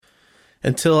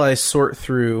until I sort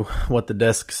through what the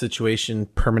desk situation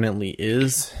permanently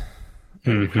is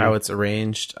and how it's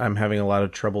arranged, I'm having a lot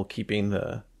of trouble keeping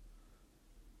the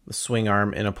swing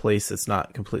arm in a place that's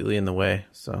not completely in the way.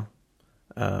 So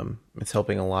it's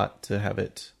helping a lot to have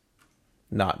it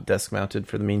not desk mounted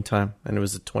for the meantime. And it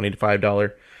was a $20 to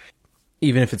 $5.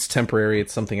 Even if it's temporary,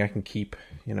 it's something I can keep,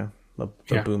 you know.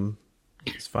 The boom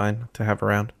is fine to have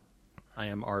around. I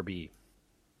am RB.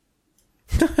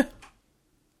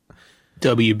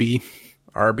 WB.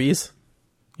 Arby's?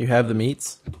 You have the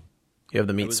meats? You have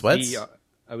the meat sweats?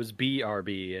 I was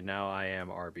BRB, and now I am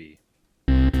RB.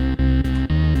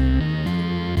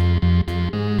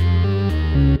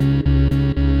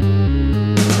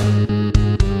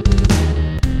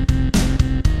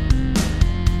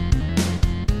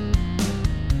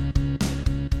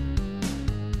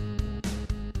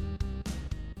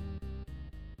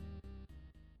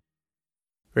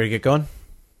 Ready to get going?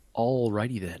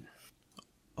 Alrighty then.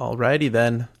 Alrighty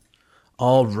then.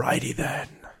 Alrighty then.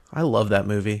 I love that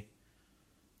movie.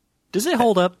 Does it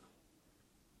hold up?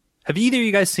 Have either of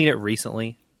you guys seen it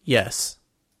recently? Yes.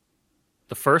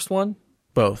 The first one?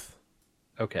 Both.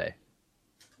 Okay.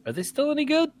 Are they still any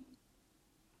good?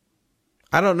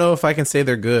 I don't know if I can say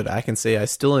they're good. I can say I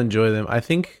still enjoy them. I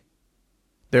think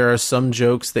there are some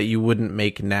jokes that you wouldn't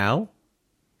make now.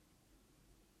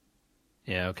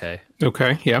 Yeah, okay.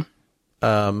 Okay, yeah.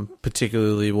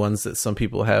 Particularly ones that some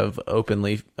people have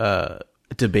openly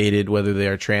debated whether they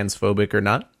are transphobic or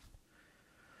not.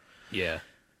 Yeah.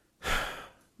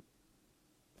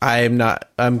 I'm not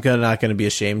going to be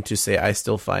ashamed to say I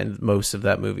still find most of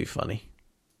that movie funny.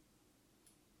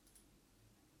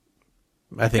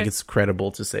 I think it's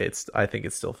credible to say I think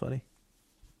it's still funny.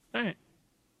 All right.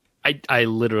 I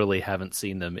literally haven't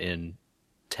seen them in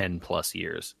 10 plus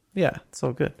years. Yeah, it's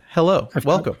all good. Hello.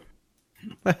 Welcome.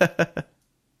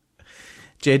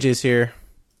 JJ's here.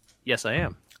 Yes, I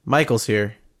am. Michael's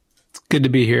here. It's good to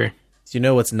be here. Do you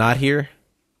know what's not here?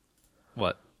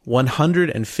 What?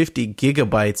 150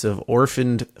 gigabytes of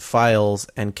orphaned files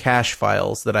and cache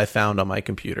files that I found on my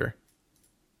computer.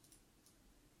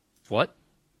 What?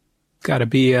 Got to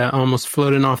be almost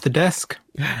floating off the desk.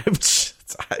 I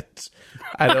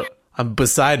don't. I'm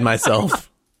beside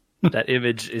myself. That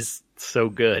image is so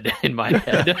good in my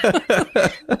head.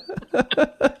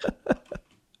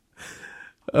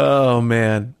 Oh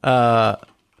man.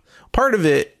 Part of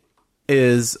it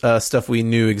is stuff we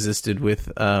knew existed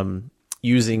with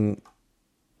using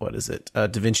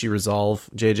DaVinci Resolve,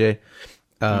 JJ.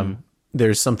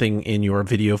 There's something in your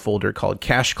video folder called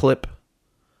Cache Clip.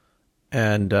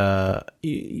 And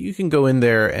you can go in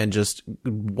there and just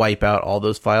wipe out all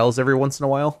those files every once in a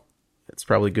while. It's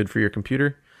probably good for your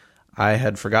computer. I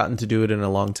had forgotten to do it in a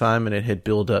long time, and it had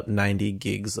built up 90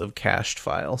 gigs of cached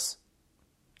files.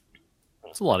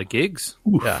 That's a lot of gigs.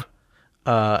 Oof. Yeah.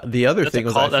 The other thing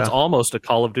was that's almost a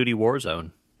Call of Duty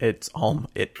Warzone. It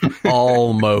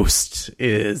almost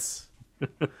is.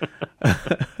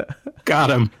 Got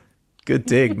him. Good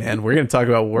dig, man. We're going to talk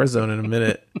about Warzone in a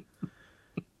minute.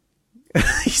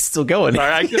 He's still going.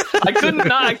 Sorry, I couldn't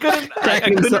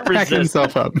resist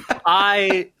himself up.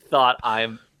 I thought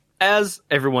as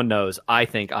everyone knows, I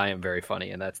think I am very funny,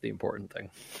 and that's the important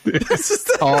thing.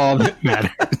 All that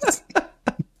matters.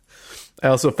 I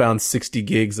also found 60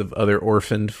 gigs of other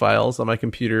orphaned files on my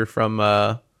computer from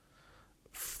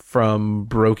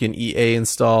broken EA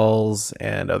installs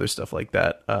and other stuff like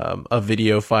that. A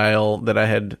video file that I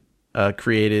had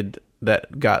created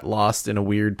that got lost in a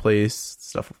weird place.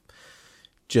 Stuff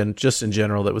just in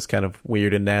general that was kind of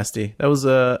weird and nasty. It was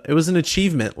an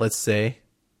achievement, let's say.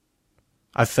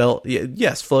 I felt,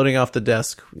 yes, floating off the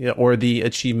desk, or the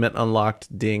achievement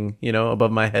unlocked ding, above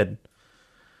my head.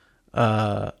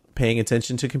 Paying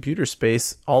attention to computer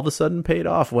space all of a sudden paid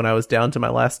off when I was down to my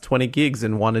last 20 gigs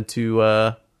and wanted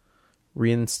to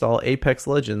reinstall Apex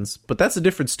Legends. But that's a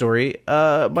different story.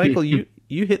 Michael, you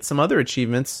hit some other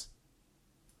achievements.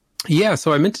 Yeah,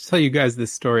 so I meant to tell you guys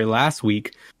this story last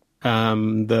week.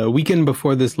 The weekend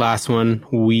before this last one,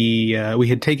 we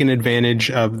had taken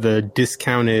advantage of the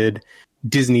discounted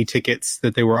Disney tickets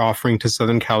that they were offering to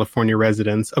Southern California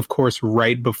residents, of course,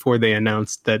 right before they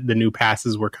announced that the new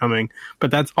passes were coming.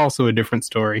 But that's also a different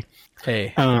story.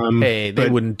 They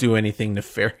wouldn't do anything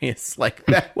nefarious like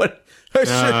that. What?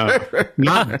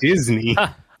 Not Disney.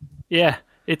 Yeah,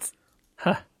 it's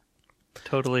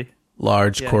totally.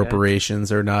 Large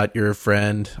corporations are not your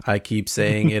friend. I keep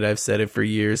saying it. I've said it for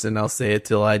years, and I'll say it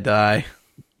till I die.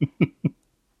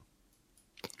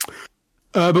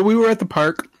 But we were at the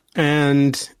park.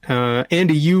 And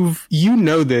Andy, you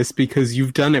know this because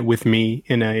you've done it with me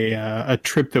in a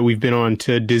trip that we've been on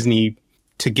to Disney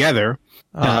together.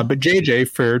 But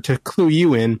JJ, to clue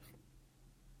you in,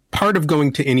 part of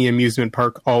going to any amusement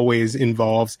park always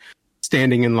involves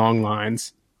standing in long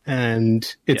lines.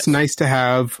 And it's nice to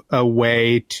have a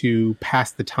way to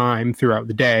pass the time throughout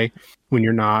the day when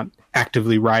you're not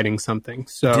actively riding something.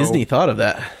 So Disney thought of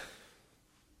that.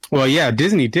 Well, yeah,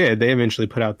 Disney did. They eventually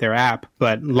put out their app.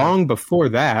 But long before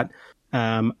that,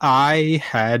 I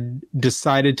had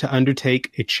decided to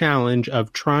undertake a challenge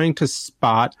of trying to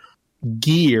spot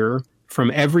gear from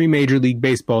every Major League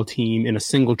Baseball team in a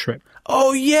single trip.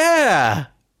 Oh, yeah.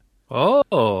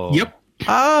 Oh. Yep.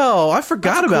 Oh, I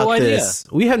forgot about cool this.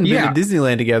 We hadn't been to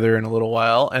Disneyland together in a little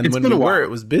while, and It's when been we a while. were,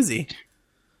 it was busy.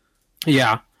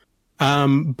 Yeah.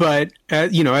 But,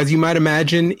 as you might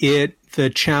imagine, the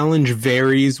challenge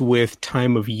varies with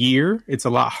time of year. It's a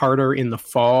lot harder in the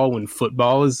fall when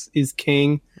football is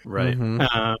king. Right.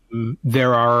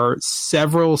 There are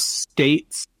several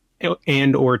states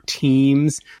and or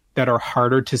teams that are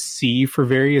harder to see for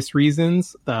various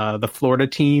reasons. The Florida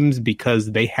teams,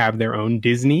 because they have their own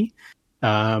Disney.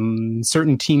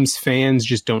 Certain teams' fans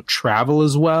just don't travel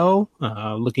as well.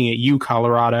 Looking at you,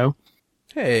 Colorado.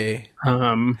 Hey,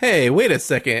 wait a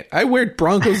second. I wear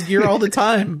Broncos gear all the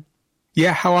time.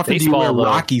 Yeah, how often do you Baseball, wear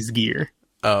though. Rockies gear?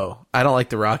 Oh, I don't like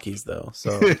the Rockies, though.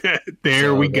 So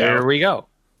There we go. There we go.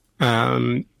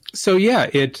 So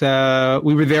yeah,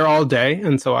 we were there all day,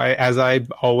 and so as I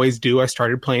always do, I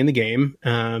started playing the game.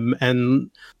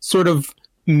 And sort of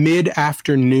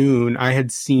mid-afternoon, I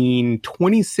had seen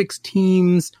 26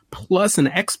 teams plus an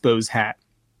Expos hat.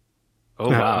 Oh,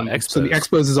 wow. Expos. So the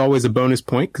Expos is always a bonus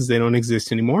point because they don't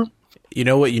exist anymore. you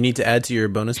know what you need to add to your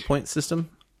bonus point system?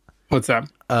 What's that?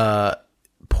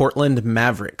 Portland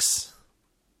Mavericks.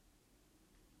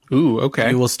 Ooh,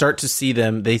 okay. You will start to see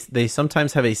them. They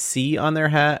sometimes have a C on their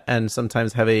hat and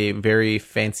sometimes have a very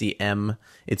fancy M.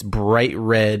 It's bright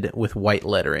red with white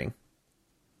lettering.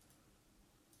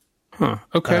 Huh.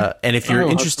 Okay. And if you're I'll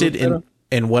have to interested look that up.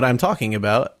 in what I'm talking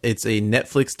about, it's a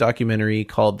Netflix documentary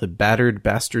called The Battered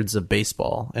Bastards of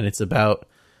Baseball, and it's about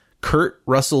Kurt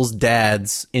Russell's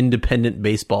dad's independent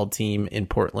baseball team in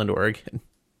Portland, Oregon.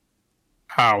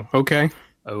 Wow. Okay.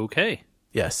 Okay.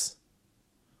 Yes.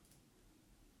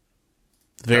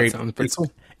 Very. That sounds pretty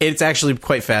cool. It's actually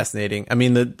quite fascinating. I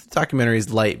mean, the documentary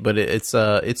is light, but it's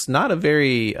not a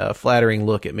very flattering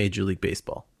look at Major League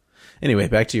Baseball. Anyway,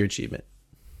 back to your achievement.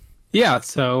 Yeah,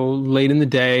 so late in the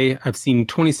day, I've seen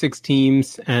 26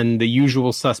 teams, and the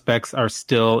usual suspects are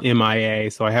still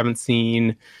MIA. So I haven't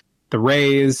seen the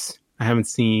Rays. I haven't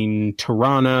seen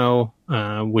Toronto,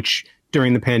 which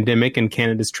during the pandemic and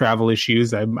Canada's travel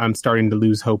issues, I'm starting to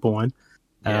lose hope on.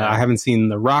 Yeah. I haven't seen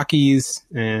the Rockies,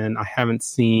 and I haven't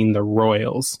seen the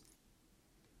Royals.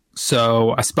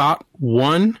 So I spot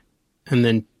one, and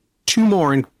then two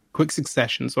more in quick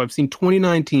succession. So I've seen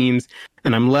 29 teams,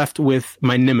 and I'm left with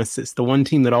my nemesis, the one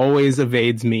team that always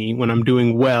evades me when I'm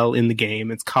doing well in the game.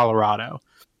 It's Colorado.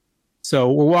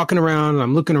 So we're walking around, and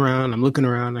I'm looking around.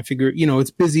 I figure,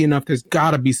 it's busy enough. There's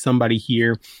got to be somebody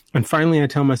here. And finally, I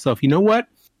tell myself, you know what?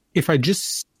 If I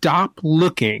just stop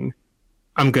looking,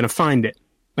 I'm going to find it.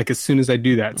 Like as soon as I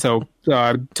do that. So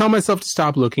I tell myself to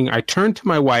stop looking. I turn to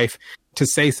my wife to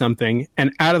say something,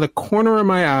 and out of the corner of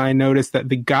my eye, I notice that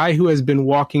the guy who has been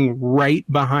walking right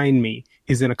behind me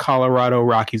is in a Colorado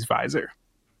Rockies visor.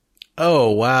 Oh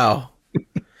wow!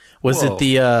 Was Whoa.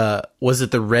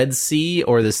 it the red C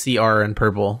or the CR in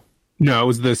purple? No, it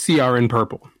was the CR in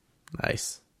purple.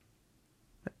 Nice.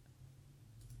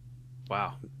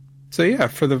 Wow. So yeah,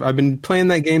 I've been playing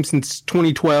that game since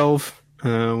 2012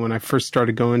 when I first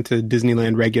started going to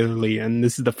Disneyland regularly, and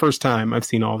this is the first time I've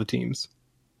seen all the teams.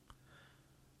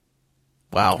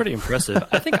 Wow. Pretty impressive.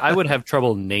 I think I would have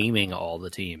trouble naming all the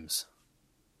teams.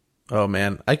 Oh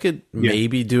man, I could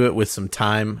maybe do it with some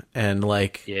time and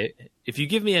like. Yeah. If you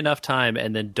give me enough time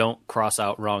and then don't cross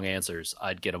out wrong answers,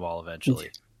 I'd get them all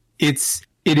eventually. It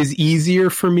is easier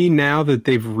for me now that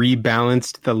they've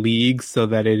rebalanced the leagues so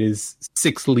that it is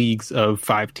 6 leagues of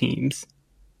 5 teams.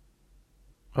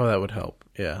 Oh, that would help.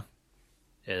 Yeah.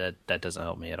 Yeah, that doesn't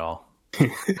help me at all.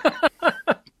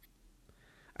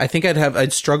 I think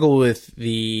I'd struggle with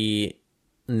the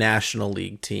National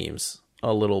League teams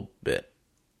a little bit.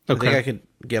 I think I could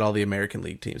get all the American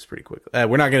League teams pretty quickly.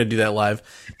 We're not going to do that live.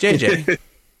 JJ,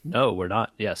 No, we're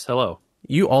not. Yes, hello.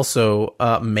 you also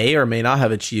may or may not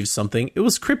have achieved something. It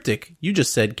was cryptic. You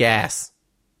just said gas.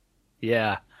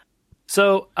 Yeah.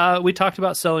 So we talked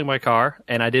about selling my car,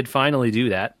 and I did finally do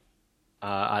that.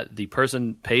 The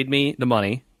person paid me the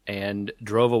money and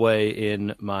drove away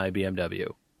in my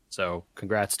BMW. So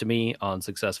congrats to me on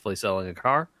successfully selling a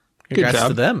car. Congrats job.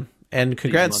 to them. And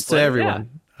congrats months to later,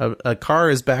 everyone. A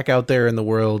car is back out there in the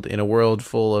world, in a world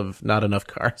full of not enough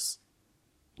cars.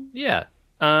 Yeah.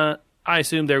 I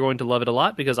assume they're going to love it a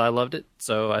lot because I loved it,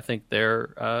 so I think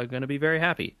they're going to be very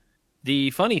happy. The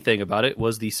funny thing about it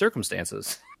was the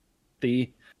circumstances.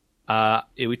 We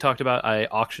talked about I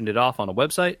auctioned it off on a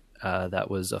website.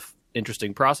 That was a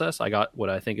interesting process. I got what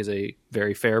I think is a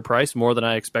very fair price, more than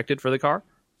I expected for the car,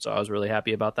 so I was really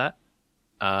happy about that.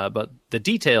 But the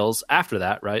details after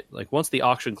that, right? Like once the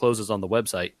auction closes on the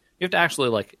website, you have to actually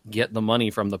like get the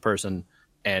money from the person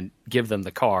and give them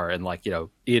the car, and like, you know,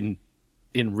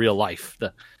 in real life.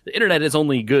 The internet is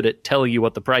only good at telling you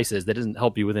what the price is. That doesn't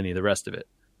help you with any of the rest of it.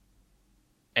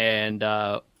 And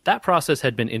that process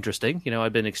had been interesting. You know,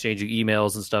 I've been exchanging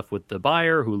emails and stuff with the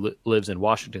buyer who lives in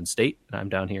Washington State, and I'm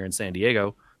down here in San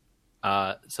Diego.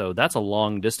 So that's a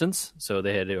long distance. So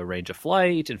they had to arrange a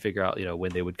flight and figure out, you know,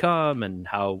 when they would come and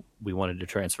how we wanted to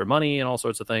transfer money and all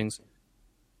sorts of things.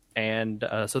 And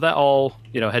so that all,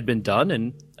 you know, had been done,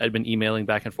 and I'd been emailing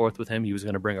back and forth with him. He was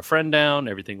going to bring a friend down.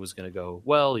 Everything was going to go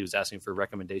well. He was asking for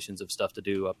recommendations of stuff to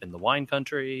do up in the wine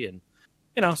country. And,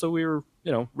 you know, so we were,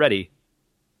 you know, ready.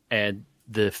 And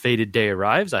the fated day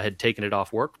arrives. I had taken it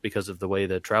off work because of the way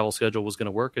the travel schedule was going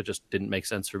to work. It just didn't make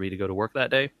sense for me to go to work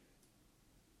that day.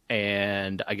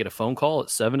 And I get a phone call at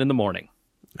 7 a.m.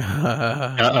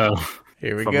 Uh-oh.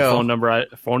 Here we from go.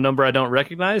 a phone number I don't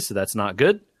recognize, so that's not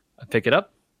good. I pick it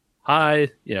up. Hi,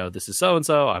 you know, this is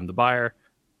so-and-so. I'm the buyer.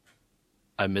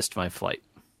 I missed my flight.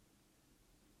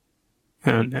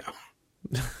 Oh, no.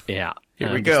 Yeah. Here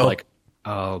And we I'm just go. like,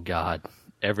 oh, God,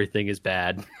 everything is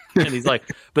bad. And he's like,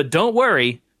 but don't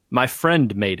worry, my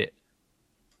friend made it.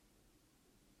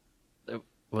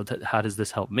 Well, how does this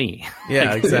help me?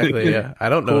 Yeah, exactly. Yeah, I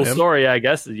don't know Cool him. story, I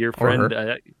guess. Your friend,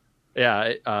 her.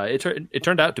 it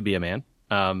turned out to be a man.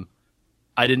 I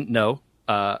didn't know,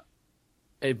 but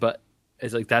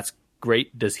it's like, that's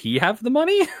great. Does he have the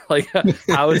money? Like,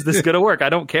 how is this going to work? I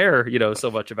don't care, you know,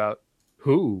 so much about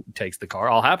who takes the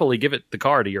car. I'll happily give the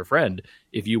car to your friend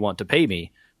if you want to pay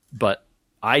me, but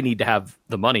I need to have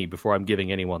the money before I'm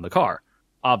giving anyone the car,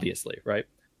 obviously, right?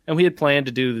 And we had planned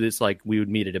to do this, like we would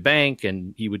meet at a bank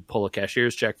and he would pull a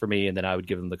cashier's check for me and then I would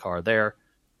give him the car there.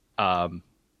 And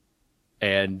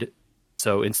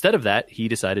so instead of that, he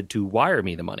decided to wire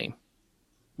me the money,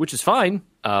 which is fine.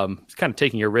 It's kind of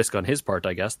taking a risk on his part,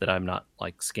 I guess, that I'm not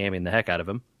like scamming the heck out of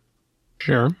him.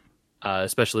 Sure.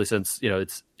 Especially since, you know,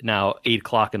 it's now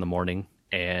 8:00 in the morning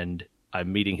and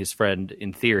I'm meeting his friend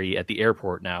in theory at the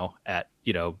airport now at,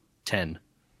 you know, 10.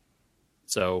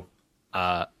 So,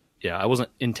 yeah, I wasn't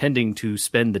intending to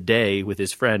spend the day with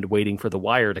his friend waiting for the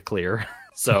wire to clear.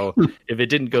 So if it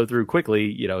didn't go through quickly,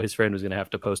 you know, his friend was going to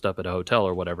have to post up at a hotel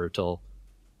or whatever till,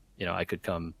 you know, I could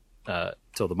come,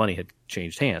 till the money had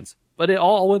changed hands. But it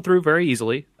all went through very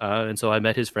easily. And so I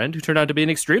met his friend, who turned out to be an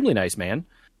extremely nice man,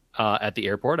 at the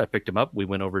airport. I picked him up. We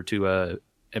went over to a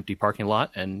empty parking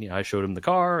lot and, you know, I showed him the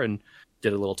car and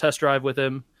did a little test drive with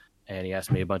him. And he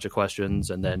asked me a bunch of questions.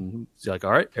 And then he's like,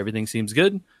 all right, everything seems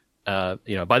good. You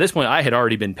know, by this point I had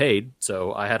already been paid.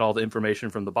 So I had all the information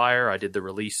from the buyer. I did the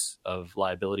release of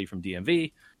liability from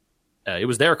DMV. It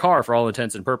was their car for all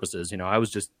intents and purposes. You know, I was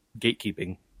just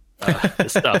gatekeeping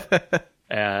this stuff.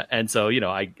 And so, you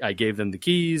know, I gave them the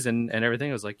keys and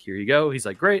everything. I was like, here you go. He's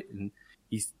like, great. And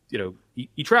he's, you know,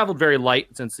 he traveled very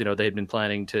light since, you know, they had been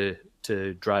planning to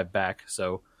drive back.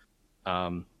 So,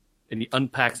 and he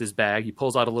unpacks his bag. He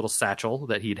pulls out a little satchel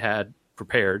that he'd had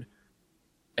prepared,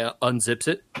 unzips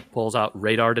it, pulls out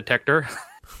radar detector,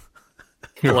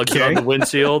 plugs it on the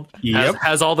windshield,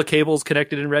 has all the cables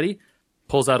connected and ready,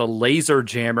 pulls out a laser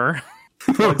jammer,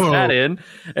 plugs that in,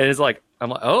 and it's like, I'm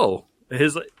like, oh, and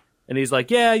he's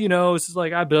like, yeah, you know, this is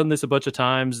like, I've done this a bunch of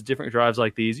times, different drives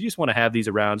like these. You just want to have these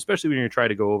around, especially when you're trying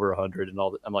to go over 100 and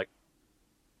all that. I'm like,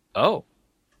 oh,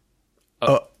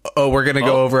 we're going to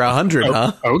go over 100,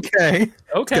 huh? Okay.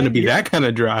 It's going to be that kind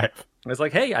of drive. I was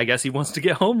like, hey, I guess he wants to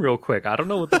get home real quick. I don't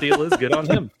know what the deal is. Good on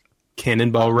him.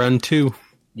 Cannonball Run 2.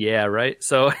 Yeah, right.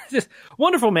 So just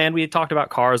wonderful, man. We had talked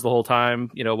about cars the whole time,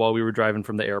 you know, while we were driving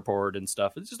from the airport and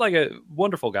stuff. It's just like a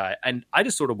wonderful guy. And I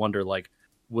just sort of wonder, like,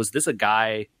 was this a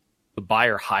guy the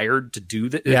buyer hired to do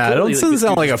that? Yeah, it doesn't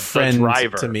sound like a this friend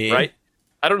driver, to me. Right?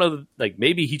 I don't know. Like,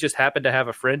 maybe he just happened to have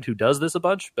a friend who does this a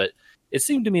bunch, but it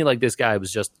seemed to me like this guy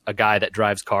was just a guy that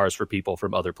drives cars for people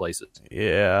from other places.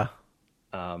 Yeah.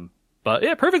 But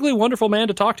yeah, perfectly wonderful man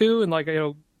to talk to. And like, you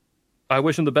know, I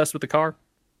wish him the best with the car.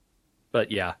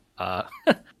 But yeah,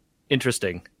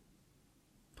 interesting.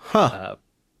 Huh.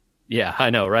 Yeah,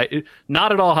 I know, right?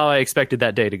 Not at all how I expected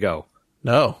that day to go.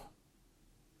 No.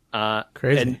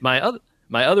 Crazy. And my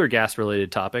other gas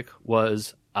related topic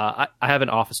was I have an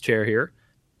office chair here,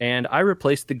 and I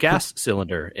replaced the gas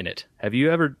cylinder in it. Have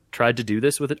you ever tried to do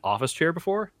this with an office chair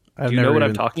before? Do you know what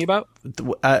I'm talking about?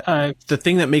 The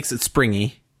thing that makes it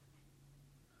springy,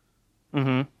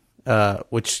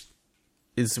 which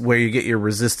is where you get your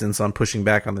resistance on pushing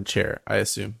back on the chair, I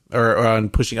assume, or on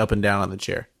pushing up and down on the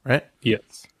chair, right?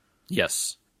 Yes.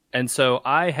 Yes. And so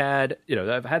I've had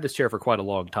this chair for quite a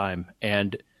long time,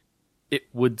 and it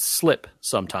would slip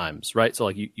sometimes, right? So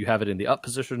like you have it in the up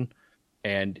position,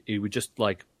 and it would just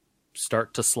like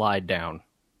start to slide down,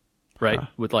 right?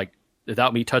 With like,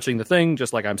 without me touching the thing,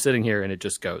 just like I'm sitting here, and it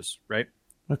just goes, right?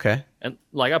 Okay. And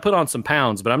like I put on some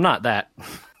pounds, but I'm not that,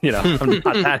 I'm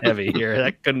not that heavy here.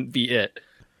 That couldn't be it.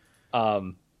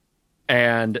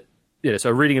 And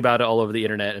so reading about it all over the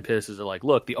internet, and PSs are like,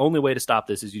 look, the only way to stop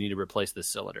this is you need to replace this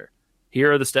cylinder.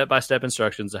 Here are the step-by-step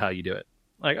instructions of how you do it.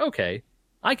 Like, okay,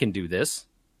 I can do this.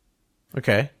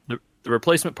 Okay. The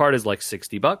replacement part is like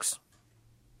 $60.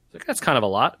 Like, that's kind of a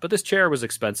lot, but this chair was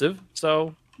expensive,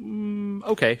 so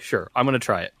okay, sure, I'm going to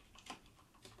try it.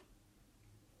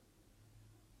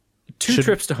 Two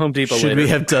trips to Home Depot later. Should we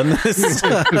have done this?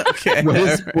 Okay.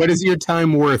 What is your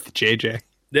time worth, JJ?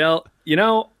 Well,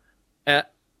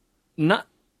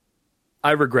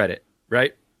 I regret it,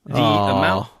 right?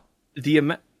 The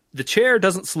chair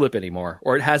doesn't slip anymore,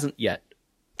 or it hasn't yet.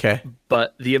 Okay.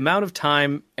 But the amount of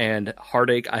time and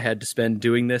heartache I had to spend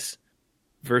doing this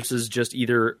versus just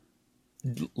either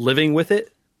living with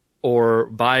it or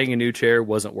buying a new chair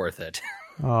wasn't worth it.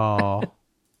 Oh.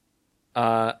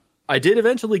 I did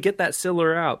eventually get that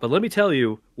cylinder out, but let me tell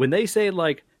you, when they say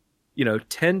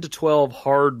 10 to 12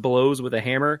 hard blows with a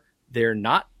hammer, they're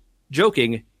not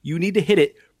joking. You need to hit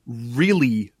it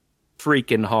really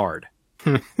freaking hard.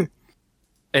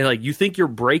 And you think you're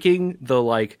breaking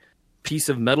the piece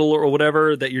of metal or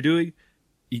whatever that you're doing.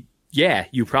 Yeah,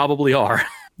 you probably are.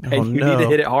 And you need to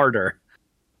hit it harder.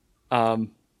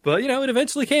 But it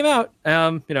eventually came out.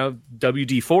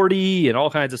 WD-40 and all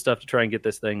kinds of stuff to try and get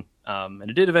this thing. And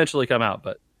it did eventually come out,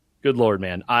 but good Lord,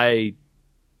 man. I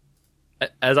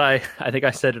think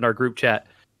I said in our group chat,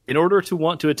 in order to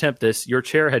want to attempt this, your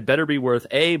chair had better be worth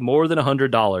A, more than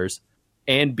 $100,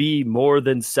 and B, more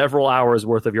than several hours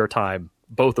worth of your time.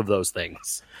 Both of those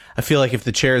things. I feel like if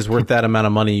the chair is worth that amount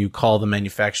of money, you call the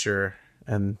manufacturer,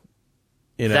 and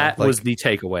that was the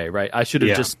takeaway, right? I should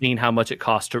have just seen how much it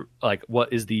costs to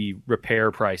what is the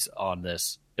repair price on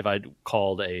this if I'd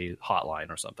called a hotline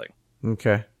or something.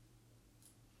 Okay.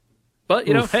 But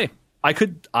hey,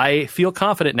 I feel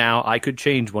confident now I could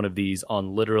change one of these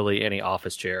on literally any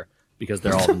office chair because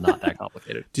they're all not that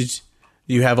complicated.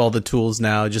 You have all the tools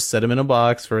now? Just set them in a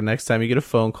box for next time you get a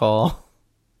phone call.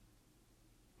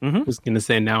 Mm-hmm. I was going to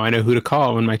say, now I know who to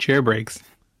call when my chair breaks.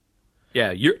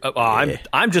 Yeah,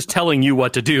 I'm just telling you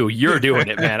what to do. You're doing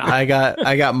it, man. I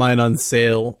got mine on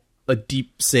sale, a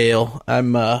deep sale.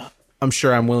 I'm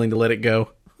sure I'm willing to let it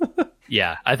go.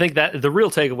 Yeah, I think that the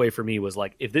real takeaway for me was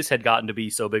if this had gotten to be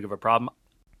so big of a problem,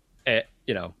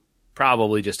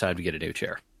 probably just time to get a new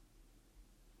chair.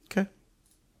 Okay.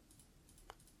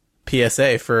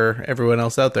 PSA for everyone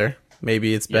else out there.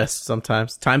 Maybe it's best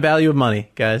sometimes. Time value of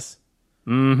money, guys.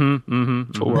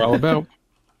 That's what we're all about.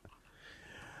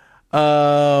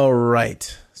 All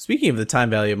right. Speaking of the time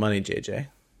value of money, JJ.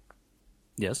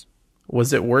 Yes.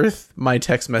 Was it worth my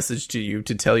text message to you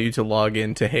to tell you to log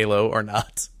into Halo or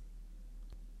not?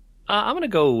 I'm going to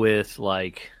go with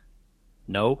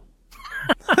no.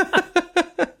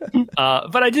 But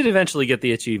I did eventually get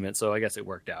the achievement, so I guess it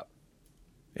worked out.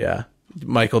 Yeah.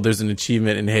 Michael, there's an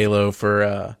achievement in Halo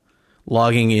for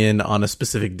logging in on a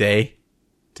specific day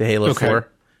to Halo 4.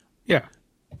 Yeah.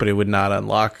 But it would not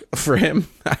unlock for him.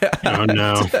 Oh,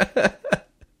 no.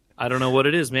 I don't know what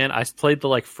it is, man. I played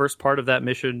the first part of that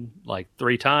mission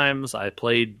 3 times. I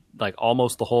played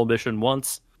almost the whole mission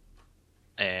once,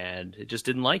 and it just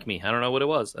didn't like me. I don't know what it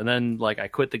was. And then I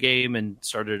quit the game and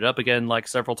started it up again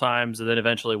several times, and then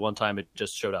eventually one time it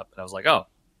just showed up, and I was like, oh,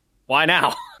 why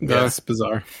now? That's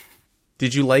bizarre.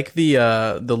 Did you like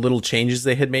the little changes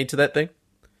they had made to that thing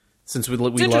since we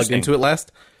logged into it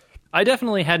last? I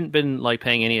definitely hadn't been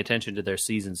paying any attention to their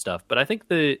season stuff, but I think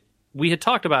we had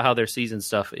talked about how their season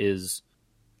stuff is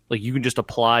you can just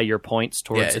apply your points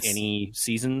towards any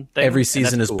season thing. Every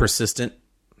season is persistent.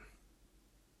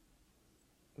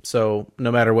 So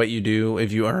no matter what you do,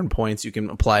 if you earn points, you can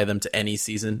apply them to any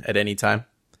season at any time.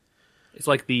 It's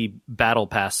like the battle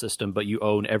pass system, but you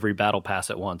own every battle pass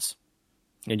at once.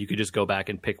 And you could just go back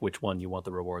and pick which one you want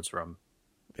the rewards from.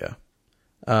 Yeah.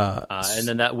 And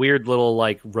then that weird little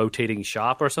rotating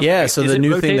shop or something. Yeah, so the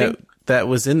new thing that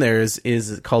was in there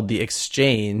is called the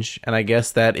Exchange, and I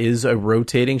guess that is a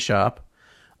rotating shop.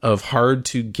 of hard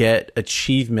to get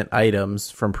achievement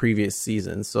items from previous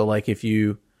seasons. So like if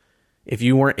you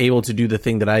weren't able to do the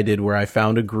thing that I did where I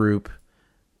found a group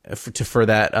for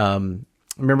that,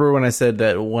 remember when I said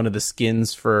that one of the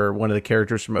skins for one of the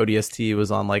characters from ODST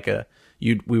was on like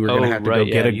we were going to have to go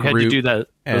get a you group. had to do that.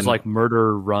 And Those like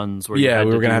murder runs where we you had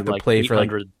were to going to have to like play for like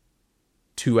 800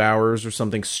 2 hours or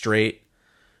something straight.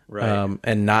 right.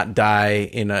 And not die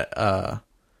in what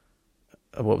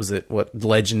was it? What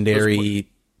legendary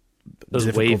those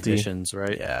wave difficulty. missions,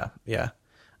 right? Yeah.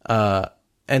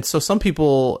 And so some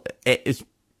people,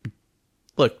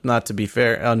 look, not to be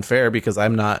unfair, because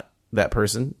I'm not that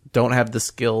person, don't have the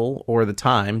skill or the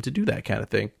time to do that kind of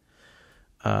thing.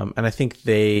 And I think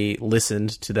they listened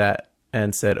to that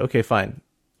and said, okay, fine,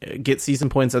 get season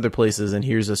points other places, and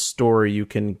here's a store you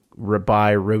can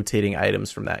buy rotating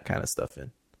items from that kind of stuff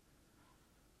in.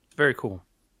 Very cool.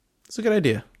 It's a good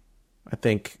idea. I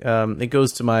think it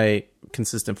goes to my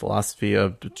consistent philosophy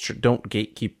of don't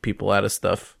gatekeep people out of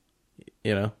stuff,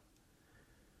 you know?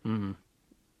 Mm-hmm.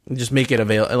 Just make it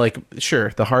available. Like,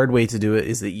 sure, the hard way to do it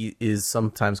is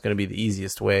sometimes going to be the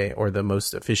easiest way or the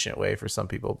most efficient way for some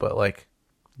people, but like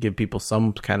give people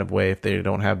some kind of way if they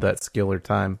don't have that skill or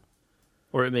time.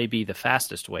 Or it may be the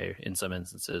fastest way in some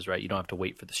instances, right? You don't have to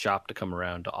wait for the shop to come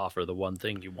around to offer the one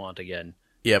thing you want again.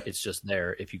 Yep. It's just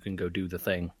there if you can go do the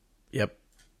thing. Yep.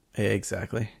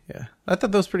 Exactly. Yeah. I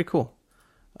thought that was pretty cool.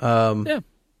 Yeah.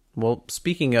 Well,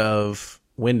 speaking of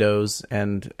Windows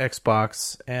and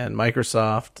Xbox and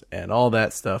Microsoft and all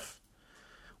that stuff,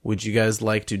 would you guys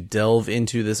like to delve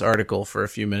into this article for a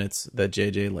few minutes that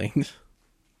JJ linked?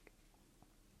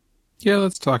 Yeah,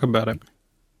 let's talk about it.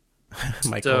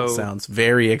 Michael sounds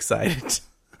very excited.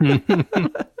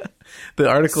 The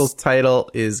article's title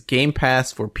is Game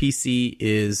Pass for PC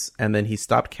is, and then he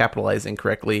stopped capitalizing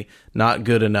correctly, not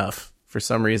good enough. For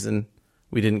some reason,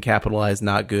 we didn't capitalize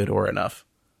not good or enough.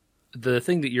 The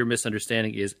thing that you're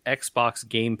misunderstanding is Xbox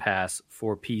Game Pass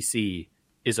for PC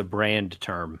is a brand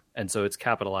term, and so it's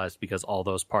capitalized because all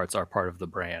those parts are part of the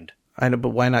brand. I know, but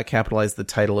why not capitalize the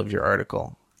title of your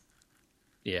article?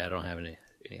 Yeah, I don't have any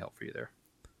help for you there.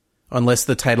 Unless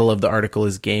the title of the article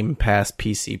is Game Pass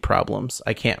PC Problems.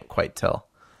 I can't quite tell.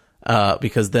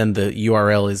 Because then the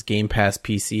URL is Game Pass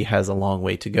PC has a long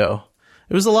way to go.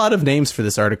 There was a lot of names for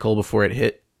this article before it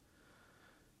hit.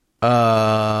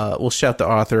 We'll shout the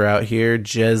author out here,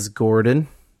 Jez Gordon.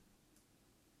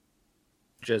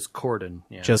 Jez Corden,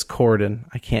 yeah. Jez Corden.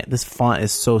 I can't. This font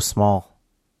is so small.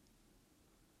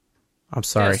 I'm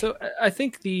sorry. Yeah, so I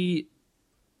think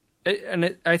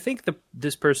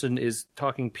this person is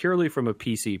talking purely from a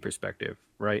PC perspective,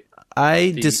 right?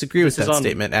 I disagree with that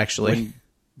statement, actually.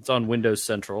 It's on Windows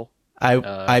Central.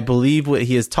 I believe what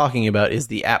he is talking about is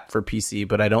the app for PC,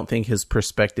 but I don't think his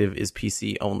perspective is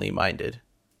PC only minded.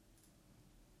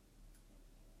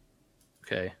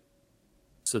 Okay.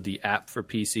 So the app for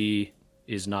PC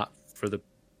is not for the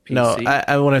PC? No,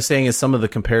 what I'm saying is some of the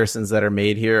comparisons that are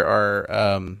made here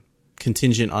are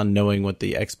contingent on knowing what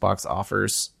the Xbox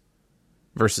offers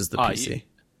versus the PC.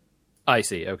 I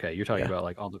see. Okay. You're talking about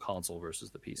like on the console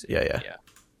versus the PC. Yeah.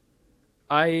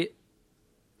 I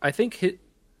think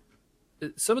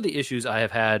some of the issues I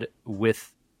have had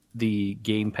with the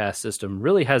Game Pass system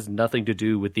really has nothing to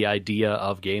do with the idea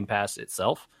of Game Pass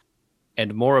itself,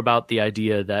 and more about the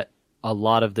idea that a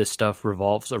lot of this stuff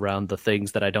revolves around the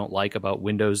things that I don't like about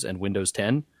Windows and Windows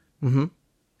 10. Mm-hmm.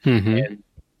 Mm-hmm.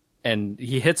 And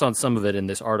he hits on some of it in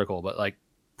this article, but like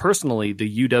personally,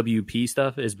 the UWP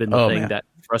stuff has been the thing that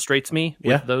frustrates me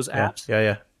with those apps.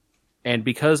 Yeah. And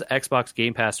because Xbox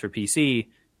Game Pass for PC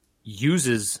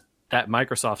uses that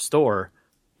Microsoft Store,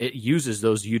 it uses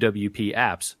those UWP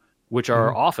apps, which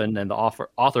are often, and the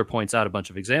author points out a bunch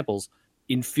of examples,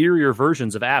 inferior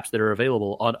versions of apps that are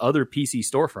available on other PC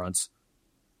storefronts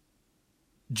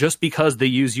just because they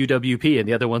use UWP and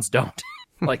the other ones don't.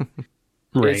 Like,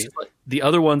 right. The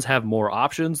other ones have more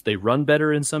options, they run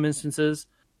better in some instances,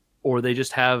 or they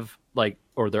just have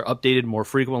or they're updated more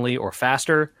frequently or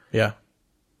faster. Yeah.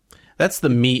 That's the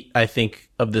meat, I think,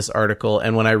 of this article.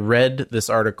 And when I read this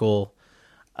article,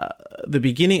 the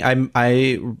beginning,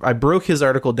 I broke his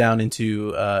article down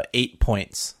into 8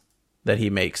 points that he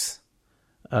makes.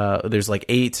 There's like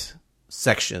 8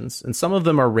 sections, and some of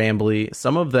them are rambly,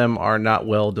 some of them are not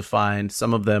well defined,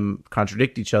 some of them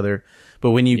contradict each other.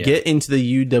 But when you get into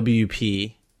the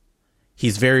UWP,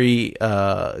 he's very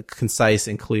concise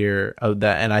and clear of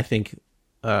that, and I think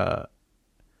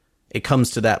it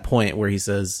comes to that point where he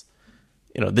says,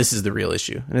 this is the real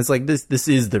issue. And it's like, this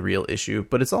is the real issue.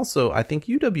 But it's also, I think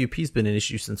UWP's been an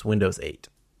issue since Windows 8.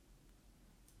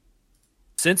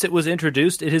 since it was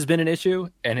introduced, it has been an issue,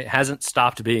 and it hasn't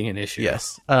stopped being an issue.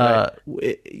 Yes.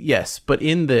 Right. Yes, but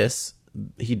in this,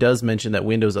 he does mention that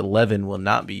Windows 11 will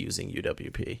not be using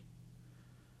UWP.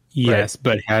 Yes,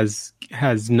 but has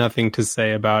nothing to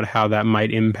say about how that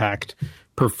might impact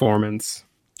performance.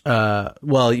 Well,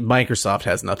 Microsoft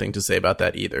has nothing to say about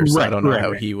that either, so I don't know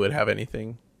how he would have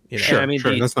anything. You know. Sure, I mean,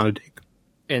 sure, that's not a take.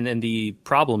 And the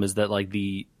problem is that like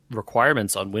the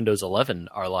requirements on Windows 11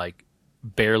 are like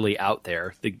barely out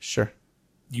there. Sure.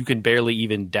 You can barely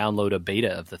even download a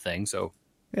beta of the thing, so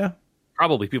Yeah.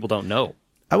 probably people don't know.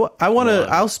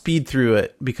 I'll speed through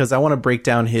it because I want to break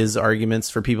down his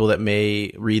arguments for people that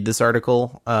may read this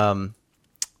article. I'm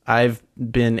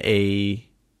not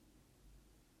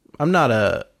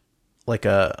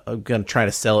I'm going to try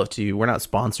to sell it to you. We're not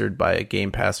sponsored by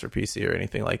Game Pass for PC or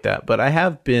anything like that, but I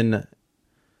have been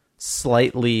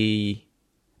slightly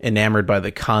enamored by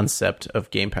the concept of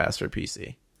Game Pass for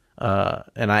PC.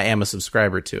 And I am a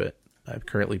subscriber to it. I'm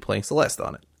currently playing Celeste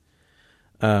on it.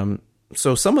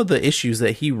 So some of the issues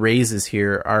that he raises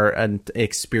here are an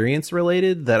experience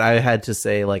related that I had to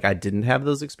say, like, I didn't have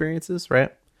those experiences,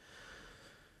 right?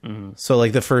 Mm-hmm. So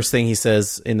like the first thing he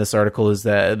says in this article is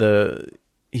that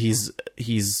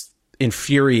he's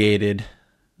infuriated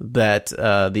that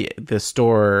the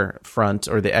store front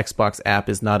or the Xbox app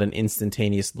is not an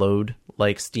instantaneous load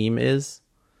like Steam is,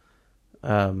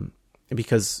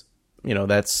 because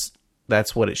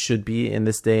that's what it should be in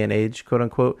this day and age, quote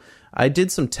unquote. I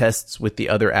did some tests with the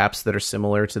other apps that are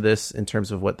similar to this in terms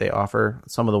of what they offer.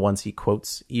 Some of the ones he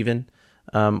quotes, even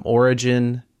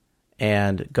Origin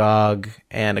and GOG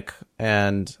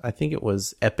and I think it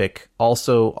was Epic,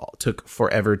 also took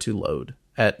forever to load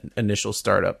at initial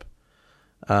startup.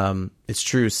 It's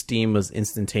true, Steam was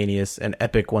instantaneous, and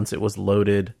Epic, once it was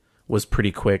loaded, was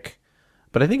pretty quick.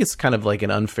 But I think it's kind of like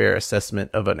an unfair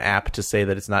assessment of an app to say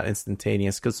that it's not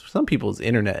instantaneous, because some people's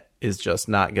internet is just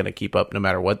not going to keep up no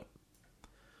matter what.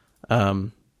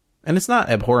 And it's not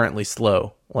abhorrently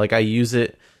slow. Like, I use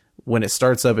it when it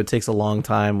starts up, it takes a long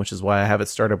time, which is why I have it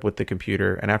start up with the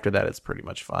computer. And after that, it's pretty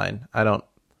much fine. I don't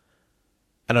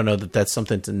know that that's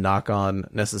something to knock on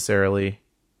necessarily,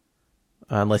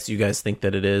 unless you guys think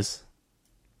that it is.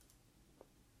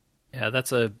 Yeah,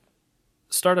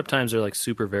 startup times are like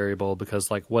super variable, because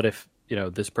like, what if,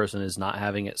 this person is not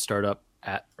having it start up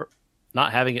at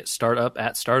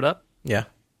startup? Yeah.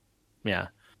 Yeah.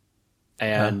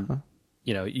 And,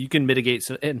 you can mitigate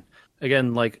some, and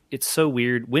again, like, it's so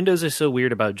weird. Windows is so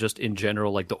weird about just in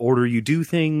general, like the order you do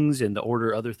things and the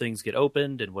order other things get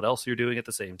opened and what else you're doing at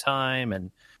the same time.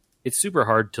 And it's super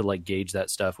hard to like gauge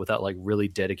that stuff without like really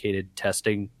dedicated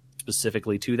testing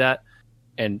specifically to that.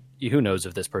 And who knows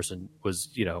if this person was,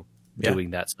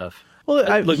 doing that stuff.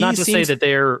 Well, not to say that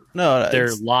they're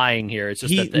lying here. It's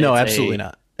just that absolutely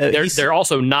not. They're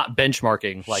also not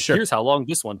benchmarking. Like, Sure. Here's how long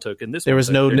this one took, and this. There was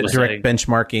no direct saying,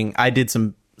 benchmarking. I did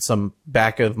some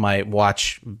back of my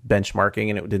watch benchmarking,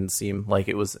 and it didn't seem like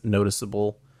it was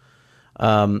noticeable.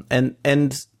 And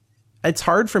it's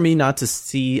hard for me not to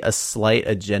see a slight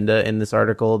agenda in this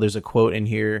article. There's a quote in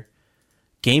here: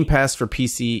 "Game Pass for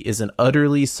PC is an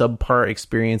utterly subpar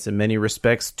experience in many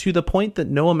respects, to the point that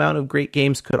no amount of great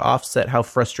games could offset how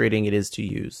frustrating it is to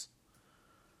use."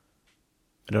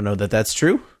 I don't know that that's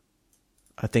true.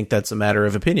 I think that's a matter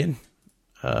of opinion.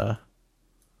 And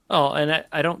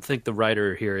I don't think the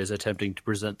writer here is attempting to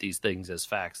present these things as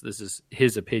facts. This is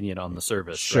his opinion on the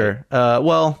service. Sure.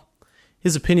 Right?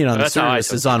 His opinion on the That's how I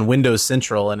service is on Windows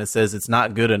Central, and it says it's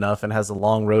not good enough and has a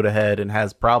long road ahead and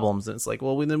has problems. And it's like,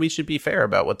 well, then we should be fair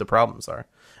about what the problems are.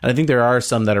 And I think there are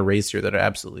some that are raised here that are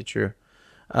absolutely true.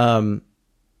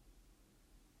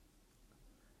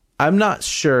 I'm not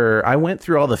sure. I went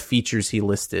through all the features he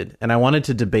listed, and I wanted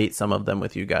to debate some of them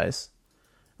with you guys.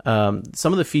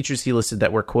 Some of the features he listed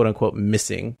that were quote unquote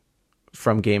missing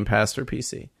from Game Pass for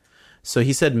PC. So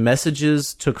he said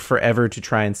messages took forever to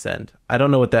try and send. I don't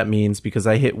know what that means, because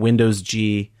I hit Windows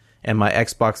G and my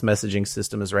Xbox messaging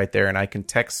system is right there, and I can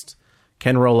text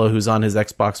Ken Rollo, who's on his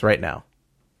Xbox right now.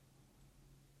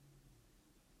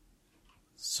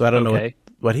 So I don't know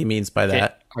what he means by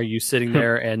that. Are you sitting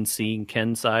there and seeing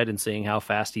Ken's side and seeing how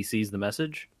fast he sees the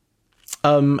message?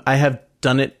 I have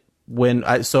done it when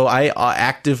I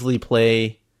actively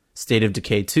play State of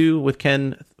Decay 2 with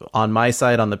Ken on my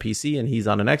side on the PC, and he's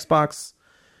on an Xbox,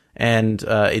 and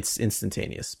it's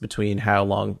instantaneous between how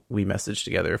long we message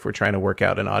together if we're trying to work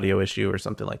out an audio issue or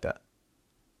something like that.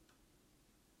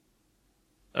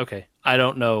 Okay. I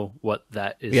don't know what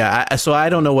that is. Yeah, so I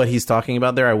don't know what he's talking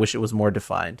about there. I wish it was more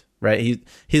defined, right?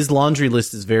 His laundry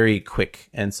list is very quick,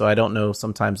 and so I don't know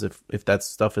sometimes if that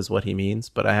stuff is what he means,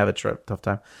 but I have a tough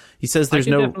time. He says there's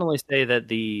I can no... definitely say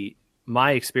that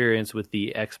my experience with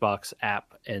the Xbox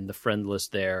app and the friend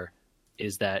list there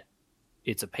is that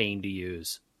it's a pain to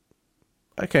use.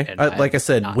 Okay, like I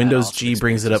said, Windows G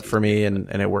brings it up for me, and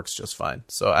it works just fine.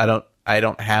 So I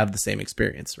don't have the same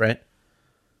experience, right?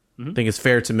 I think it's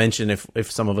fair to mention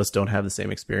if some of us don't have the same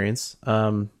experience.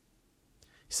 He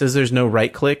says there's no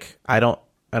right click. I don't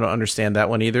understand that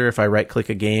one either. If I right click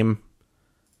a game,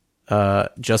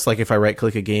 just like if I right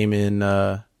click a game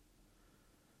in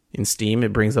Steam,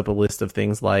 it brings up a list of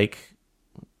things like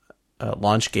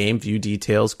launch game, view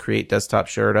details, create desktop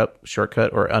shortcut,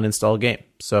 or uninstall game.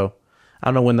 So I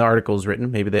don't know when the article was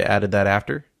written. Maybe they added that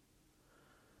after.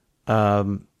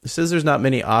 It says there's not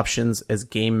many options as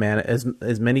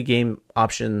many game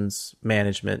options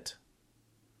management.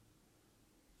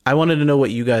 I wanted to know what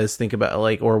you guys think about,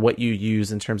 like, or what you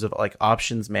use in terms of like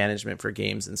options management for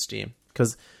games in Steam,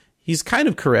 because he's kind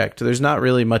of correct. There's not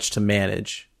really much to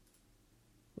manage.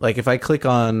 Like if I click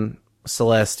on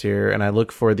Celeste here and I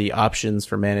look for the options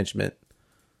for management,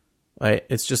 right?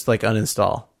 It's just like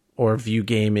uninstall or view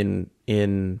game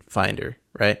in Finder,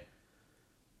 right?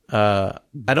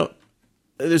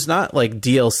 There's not like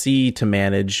DLC to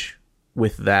manage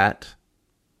with that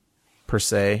per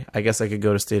se. I guess I could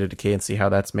go to State of Decay and see how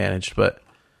that's managed, but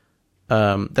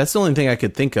that's the only thing I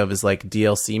could think of is like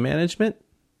DLC management,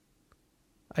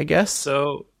 I guess.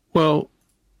 So, well,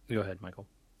 go ahead, Michael.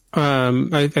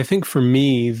 I think for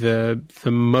me, the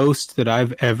most that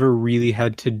I've ever really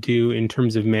had to do in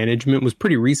terms of management was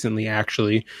pretty recently,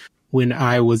 actually, when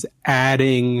I was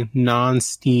adding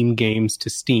non-Steam games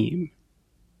to Steam.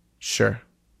 Sure.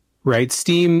 Right.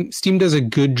 Steam does a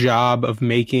good job of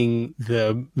making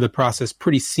the process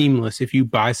pretty seamless if you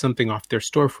buy something off their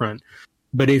storefront.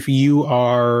 But if you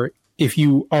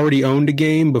already owned a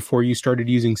game before you started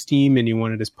using Steam and you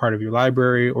want it as part of your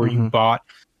library, or you bought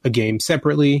a game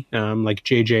separately, like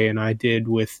JJ and I did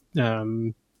with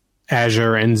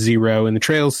Azure and Zero in the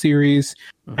Trails series,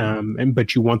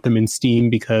 but you want them in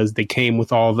Steam because they came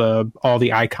with all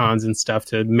the icons and stuff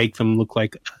to make them look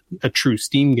like a true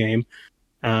Steam game.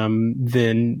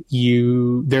 Then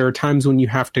there are times when you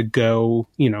have to go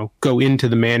into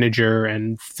the manager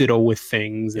and fiddle with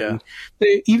things. Yeah.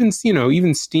 And even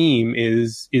Steam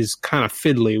is kind of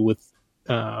fiddly with,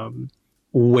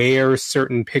 where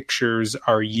certain pictures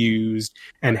are used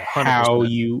and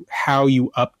 100%. how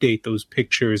you update those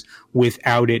pictures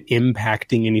without it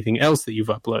impacting anything else that you've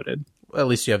uploaded. Well, at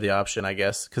least you have the option, I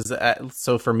guess. Because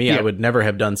so for me, I would never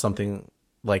have done something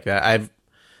like that.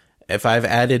 If I've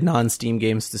added non-Steam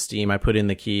games to Steam, I put in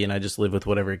the key and I just live with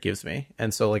whatever it gives me.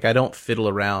 And so like I don't fiddle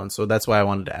around. So that's why I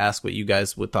wanted to ask what you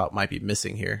guys thought might be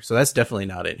missing here. So that's definitely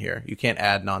not in here. You can't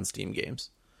add non-Steam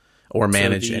games or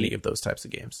manage any of those types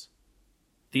of games.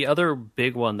 The other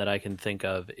big one that I can think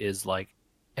of is like,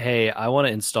 hey, I want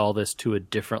to install this to a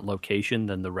different location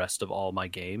than the rest of all my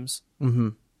games. Mm-hmm.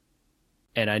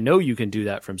 And I know you can do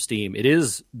that from Steam. It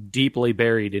is deeply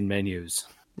buried in menus.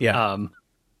 Yeah.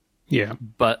 Yeah.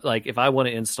 But like if I want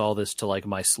to install this to like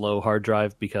my slow hard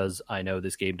drive because I know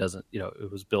this game doesn't, it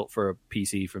was built for a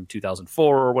PC from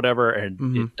 2004 or whatever,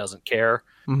 and it doesn't care.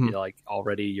 Like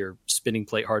already your spinning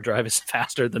plate hard drive is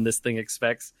faster than this thing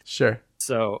expects. Sure.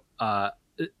 So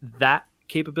that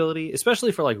capability,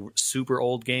 especially for like super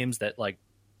old games that like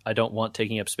I don't want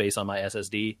taking up space on my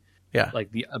SSD. Yeah.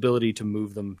 Like the ability to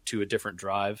move them to a different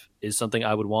drive is something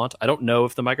I would want. I don't know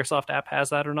if the Microsoft app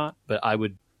has that or not, but I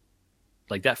would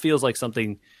like that. Feels like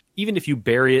something, even if you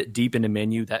bury it deep in a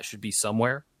menu, that should be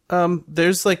somewhere.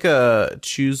 There's like a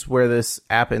choose where this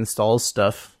app installs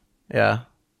stuff. Yeah.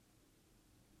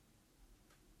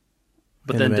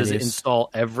 But then does it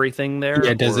install everything there?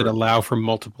 Yeah, does it allow for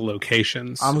multiple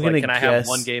locations? Can I have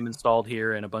one game installed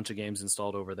here and a bunch of games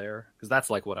installed over there? Because that's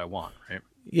like what I want, right?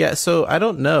 Yeah, so I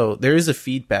don't know. There is a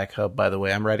feedback hub, by the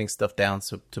way. I'm writing stuff down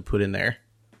to put in there.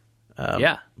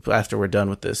 After we're done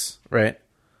with this, right?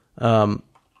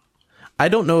 I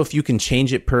don't know if you can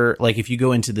change it per, like if you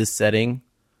go into this setting,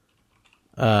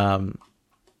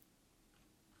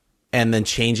 and then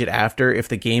change it after, if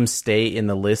the games stay in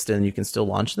the list and you can still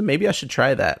launch them. Maybe I should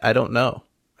try that. I don't know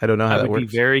how that works. I would be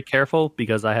very careful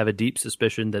because I have a deep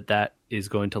suspicion that is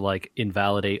going to like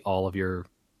invalidate all of your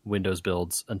Windows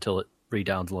builds until it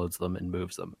re-downloads them and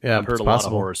moves them. Yeah, I've heard a lot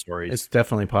of horror stories. It's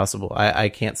definitely possible. I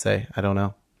can't say. I don't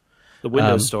know. The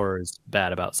Windows Store is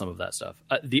bad about some of that stuff.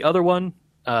 The other one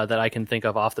that I can think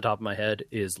of off the top of my head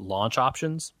is launch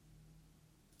options.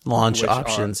 Launch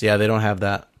options. Yeah, they don't have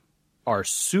that. are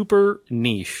super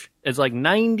niche. It's like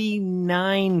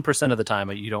 99% of the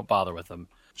time you don't bother with them.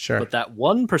 Sure. But that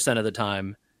 1% of the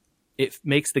time, it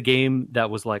makes the game that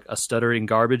was like a stuttering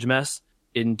garbage mess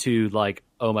into like,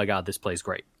 oh my God, this plays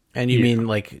great. And you mean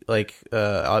like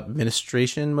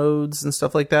administration modes and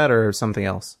stuff like that, or something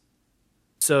else?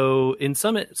 So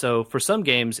for some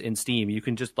games in Steam, you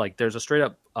can just like, there's a straight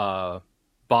up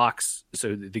box.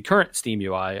 So the current Steam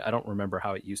UI, I don't remember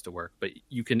how it used to work, but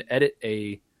you can edit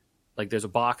there's a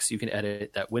box you can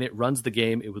edit that when it runs the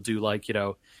game, it will do like,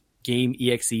 game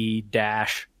exe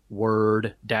dash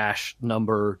word dash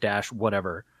number dash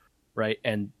whatever. Right.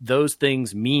 And those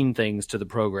things mean things to the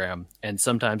program. And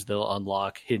sometimes they'll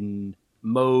unlock hidden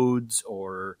modes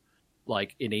or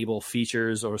like enable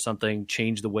features or something,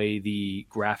 change the way the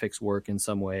graphics work in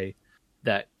some way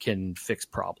that can fix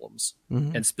problems.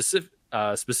 Mm-hmm. And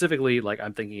specifically, like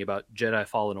I'm thinking about Jedi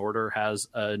Fallen Order has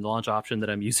a launch option that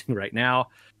I'm using right now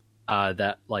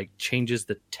that like changes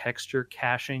the texture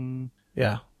caching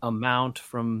amount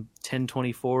from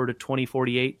 1024 to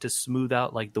 2048 to smooth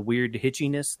out like the weird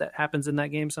hitchiness that happens in that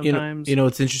game sometimes. You know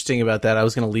what's interesting about that? I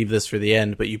was going to leave this for the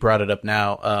end, but you brought it up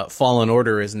now. Fallen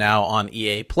Order is now on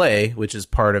EA Play, which is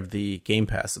part of the Game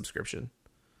Pass subscription.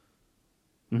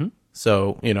 Mm-hmm.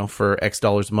 So, for X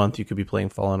dollars a month, you could be playing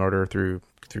Fallen Order through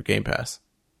Game Pass.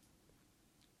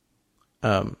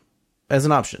 As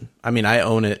an option. I mean, I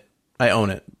own it.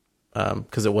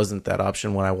 Because it wasn't that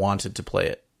option when I wanted to play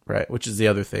it. Right, which is the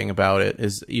other thing about it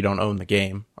is you don't own the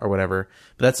game or whatever.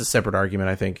 But that's a separate argument,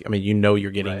 I think. I mean,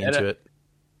 you're getting into it.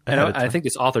 And I think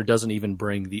this author doesn't even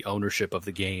bring the ownership of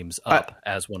the games up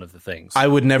as one of the things. I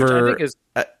would never. Which I think is,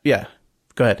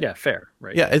 go ahead. Yeah, fair.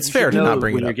 Right. Yeah, it's fair to not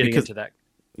bring it up when you're getting into that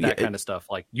kind of stuff.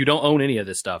 Like you don't own any of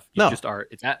this stuff. You just are.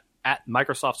 It's at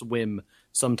Microsoft's whim.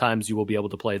 Sometimes you will be able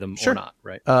to play them or not,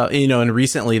 right? And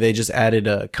recently they just added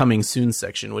a coming soon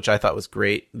section, which I thought was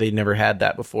great. They never had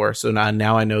that before. So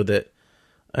now I know that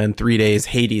in 3 days,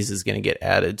 Hades is going to get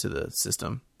added to the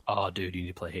system. Oh, dude, you need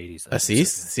to play Hades. See?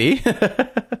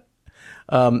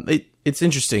 It's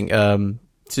interesting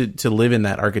to live in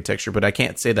that architecture, but I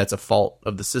can't say that's a fault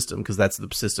of the system because that's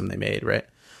the system they made, right?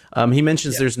 He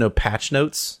mentions there's no patch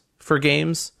notes for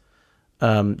games.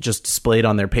 Just displayed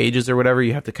on their pages or whatever.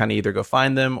 You have to kind of either go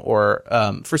find them or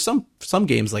for some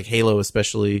games like Halo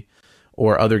especially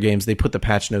or other games, they put the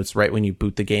patch notes right when you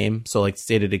boot the game. So like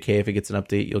State of Decay, if it gets an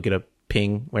update, you'll get a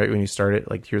ping right when you start it.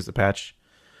 Like, here's the patch.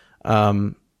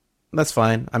 That's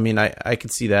fine. I mean, I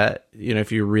could see that,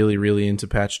 if you're really, really into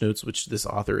patch notes, which this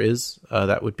author is,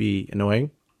 that would be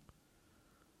annoying.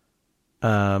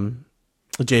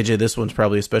 JJ, this one's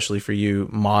probably especially for you.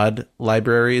 Mod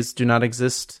libraries do not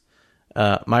exist.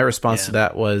 My response to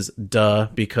that was duh,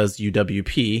 because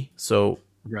UWP. So,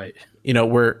 right.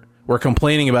 We're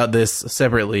complaining about this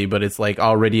separately, but it's like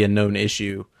already a known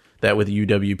issue that with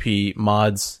UWP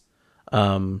mods,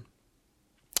 are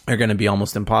going to be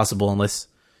almost impossible unless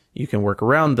you can work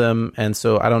around them. And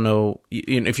so I don't know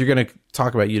if you're going to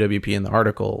talk about UWP in the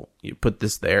article, you put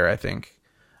this there, I think.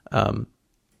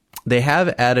 They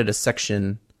have added a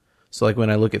section. So like when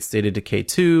I look at State of Decay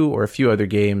 2 or a few other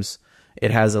games,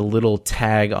 it has a little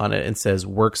tag on it and says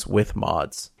works with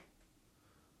mods.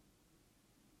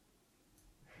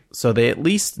 So they at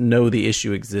least know the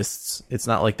issue exists. It's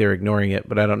not like they're ignoring it,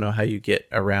 but I don't know how you get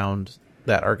around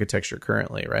that architecture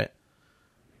currently, right?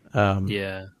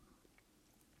 Yeah.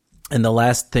 And the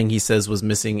last thing he says was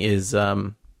missing is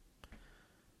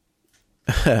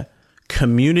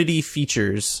community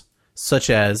features such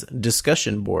as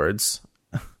discussion boards.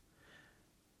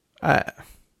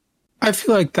 I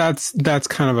feel like that's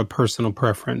kind of a personal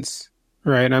preference,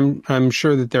 right? I'm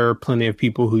sure that there are plenty of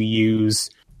people who use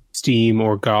Steam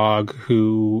or GOG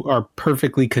who are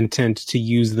perfectly content to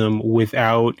use them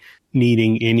without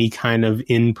needing any kind of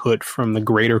input from the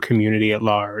greater community at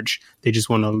large. They just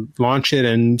want to launch it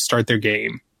and start their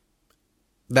game.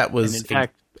 That was in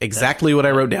fact exactly what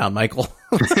I wrote down, Michael.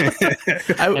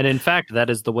 And in fact, that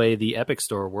is the way the Epic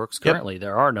Store works currently.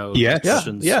 There are no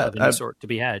discussions of any sort to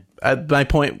be had. My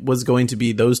point was going to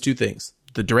be those two things.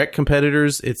 The direct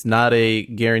competitors, it's not a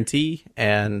guarantee,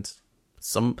 and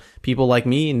some people like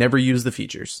me never use the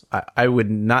features. I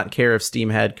would not care if Steam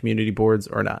had community boards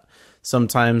or not.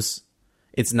 Sometimes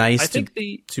it's nice to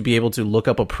be able to look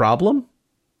up a problem.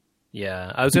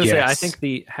 Yeah, I was going to say, I think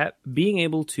being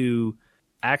able to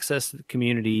access the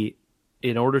community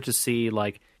in order to see,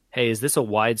 like, hey, is this a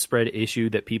widespread issue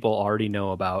that people already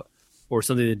know about or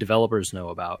something that developers know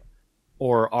about?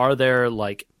 Or are there,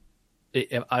 like,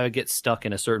 if I get stuck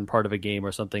in a certain part of a game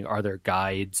or something, are there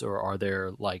guides or are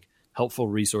there, like, helpful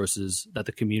resources that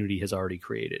the community has already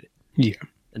created? Yeah.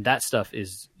 And that stuff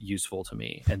is useful to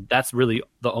me. And that's really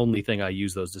the only thing I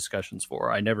use those discussions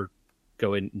for. I never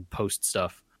go in and post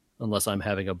stuff unless I'm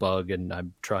having a bug and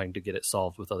I'm trying to get it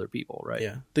solved with other people, right?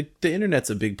 Yeah. The internet's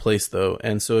a big place, though.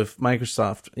 And so if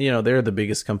Microsoft, they're the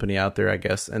biggest company out there, I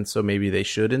guess. And so maybe they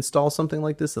should install something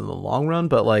like this in the long run.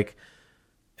 But like,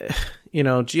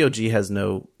 GOG has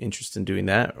no interest in doing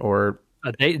that. Or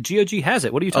GOG has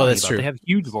it. What are you talking about? True. They have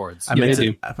huge boards.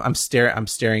 I'm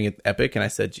staring at Epic and I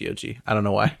said GOG. I don't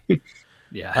know why.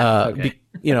 Yeah. Okay.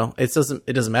 It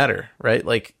doesn't matter, right?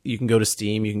 Like you can go to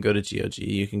Steam, you can go to GOG,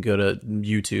 you can go to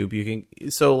YouTube,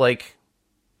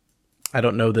 I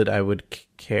don't know that I would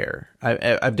care.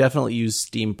 I've definitely used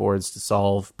Steam boards to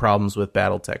solve problems with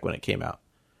BattleTech when it came out.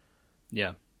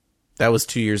 Yeah. That was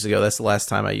 2 years ago. That's the last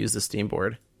time I used a Steam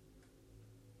board.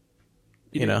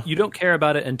 You don't care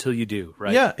about it until you do,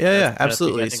 right? Yeah,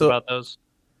 absolutely. So about those.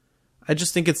 I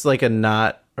just think it's like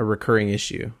not a recurring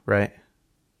issue, right?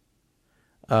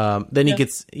 Then he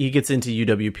gets into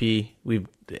UWP.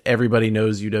 Everybody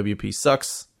knows UWP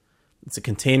sucks. It's a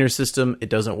container system. It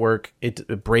doesn't work.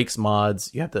 It breaks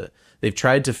mods. They've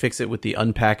tried to fix it with the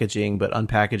unpackaging, but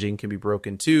unpackaging can be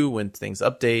broken too when things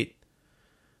update.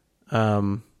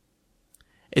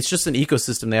 It's just an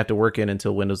ecosystem they have to work in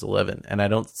until Windows 11, and I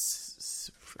don't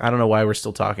know why we're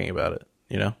still talking about it.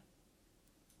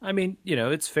 I mean,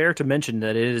 it's fair to mention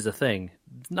that it is a thing.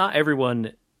 Not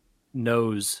everyone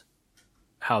knows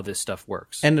how this stuff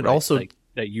works, and it also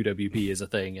that UWP is a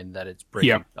thing and that it's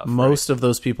breaking stuff. Most of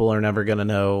those people are never going to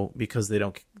know because they're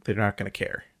not going to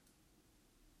care.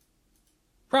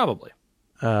 Probably.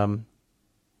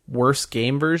 Worse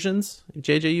game versions,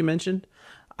 JJ, you mentioned.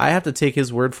 I have to take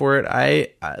his word for it.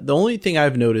 The only thing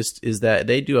I've noticed is that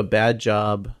they do a bad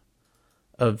job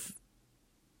of.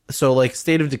 So, like,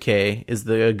 State of Decay is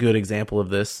a good example of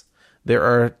this. There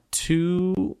are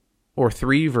 2 or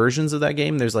 3 versions of that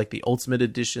game. There's like the Ultimate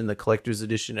Edition, the Collector's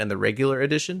Edition, and the Regular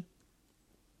Edition.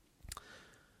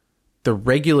 The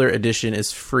Regular Edition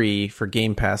is free for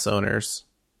Game Pass owners,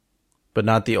 but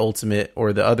not the Ultimate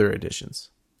or the other editions.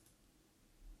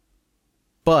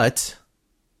 But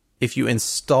if you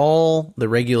install the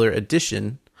Regular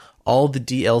Edition, all the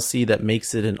DLC that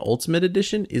makes it an Ultimate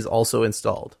Edition is also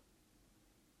installed.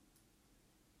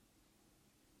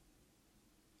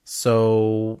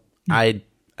 So I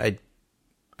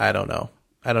don't know.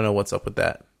 I don't know what's up with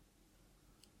that.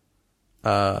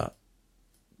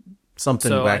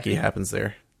 Something wacky happens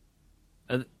there.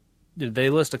 They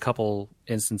list a couple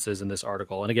instances in this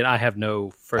article, and again, I have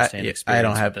no firsthand experience. I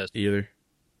don't have this either.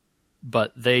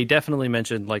 But they definitely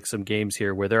mentioned like some games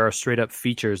here where there are straight up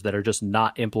features that are just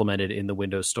not implemented in the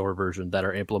Windows Store version that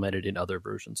are implemented in other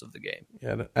versions of the game.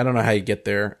 Yeah, I don't know how you get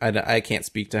there. I can't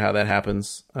speak to how that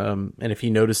happens. And if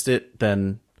he noticed it,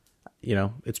 then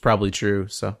it's probably true.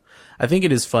 So I think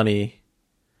it is funny.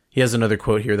 He has another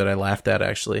quote here that I laughed at,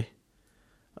 actually.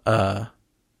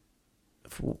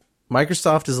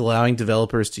 Microsoft is allowing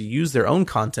developers to use their own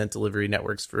content delivery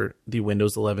networks for the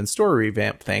Windows 11 store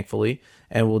revamp, thankfully,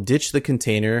 and will ditch the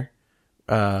container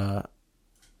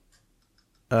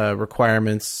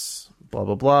requirements, blah,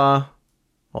 blah, blah.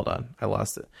 Hold on, I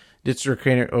lost it. Ditch the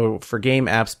container for game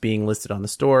apps being listed on the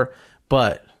store,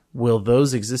 but will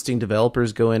those existing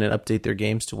developers go in and update their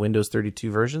games to Windows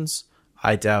 32 versions?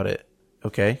 I doubt it.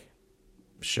 Okay,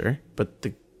 sure, but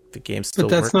the game still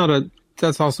works.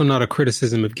 That's also not a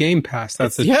criticism of Game Pass.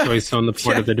 That's a choice on the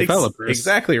part of the developers.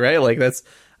 Exactly, right? Like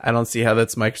I don't see how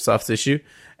that's Microsoft's issue.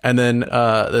 And then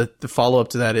the follow-up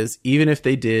to that is, even if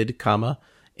they did,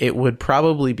 it would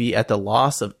probably be at the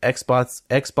loss of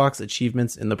Xbox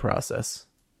achievements in the process.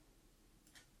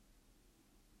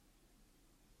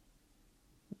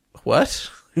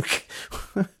 What?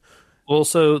 Well,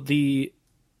 so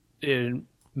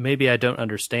maybe I don't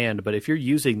understand, but if you're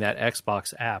using that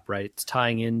Xbox app, right, it's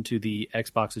tying into the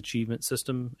Xbox achievement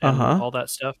system and all that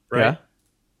stuff, right? Yeah.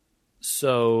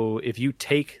 So if you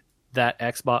take that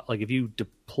Xbox, like if you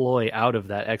deploy out of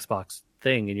that Xbox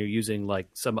thing and you're using like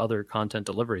some other content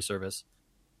delivery service,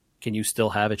 can you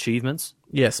still have achievements?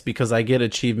 Yes, because I get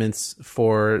achievements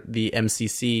for the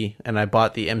MCC, and I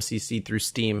bought the MCC through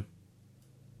Steam.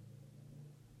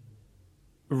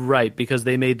 Right, because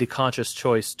they made the conscious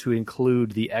choice to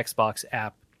include the Xbox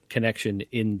app connection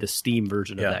in the Steam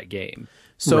version of that game.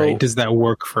 So does that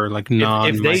work for like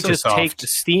non-Microsoft? If they just take the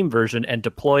Steam version and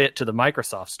deploy it to the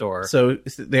Microsoft Store, so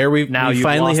there we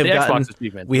finally have gotten.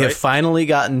 We have finally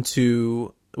gotten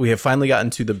to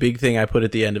the big thing I put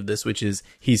at the end of this, which is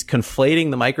he's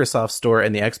conflating the Microsoft Store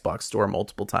and the Xbox Store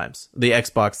multiple times. The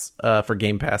Xbox for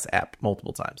Game Pass app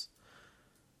multiple times.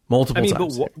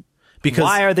 Times. Because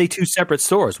why are they two separate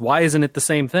stores? Why isn't it the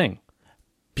same thing?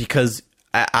 Because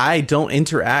I don't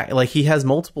interact. Like, he has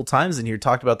multiple times in here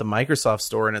talked about the Microsoft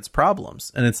Store and its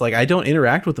problems. And it's like, I don't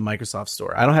interact with the Microsoft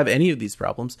Store. I don't have any of these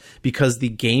problems because the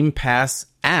Game Pass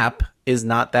app is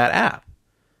not that app.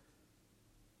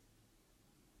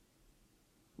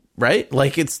 Right?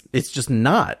 Like, it's just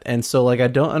not. And so, like, I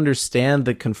don't understand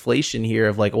the conflation here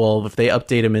of like, well, if they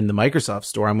update them in the Microsoft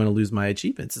Store, I'm going to lose my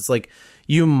achievements. It's like,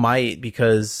 you might,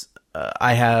 because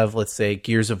I have, let's say,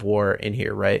 Gears of War in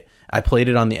here, right? I played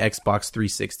it on the Xbox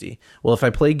 360. Well, if I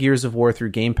play Gears of War through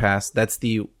Game Pass, that's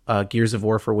the Gears of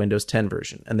War for Windows 10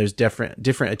 version, and there's different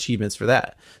achievements for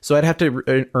that. So I'd have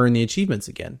to earn the achievements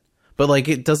again. But like,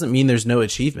 it doesn't mean there's no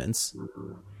achievements.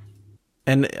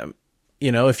 And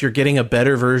you know, if you're getting a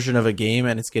better version of a game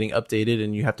and it's getting updated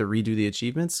and you have to redo the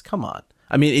achievements, come on.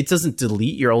 I mean, it doesn't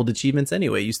delete your old achievements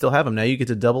anyway. You still have them. Now you get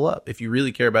to double up. If you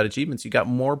really care about achievements, you got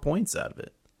more points out of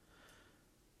it.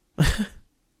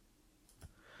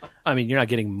 I mean, you're not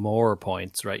getting more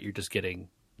points, right? You're just getting...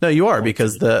 No, you are,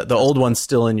 because the old one's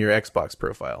still in your Xbox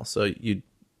profile. So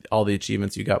all the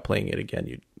achievements you got playing it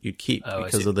again, you'd keep,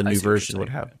 because of the new version would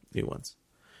have new ones.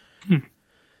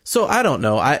 So I don't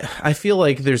know. I feel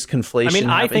like there's conflation. I mean,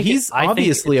 I think he's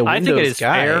obviously a Windows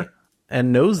guy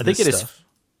and knows this stuff.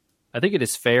 I think it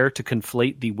is fair to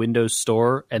conflate the Windows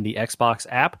Store and the Xbox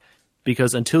app,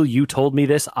 because until you told me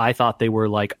this, I thought they were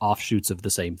like offshoots of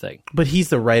the same thing. But he's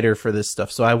the writer for this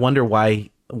stuff, so I wonder why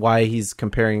he's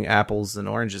comparing apples and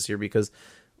oranges here, because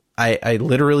I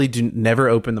literally never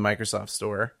open the Microsoft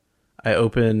Store. I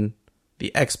open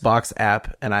the Xbox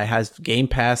app, and I have Game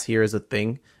Pass here as a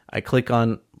thing. I click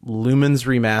on Lumens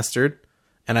Remastered,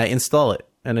 and I install it,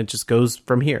 and it just goes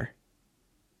from here.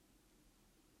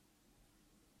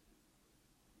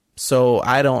 So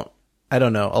I don't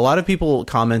know. A lot of people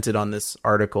commented on this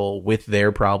article with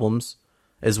their problems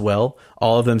as well.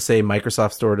 All of them say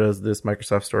Microsoft Store does this,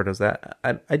 Microsoft Store does that.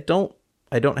 I don't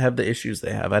have the issues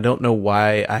they have. I don't know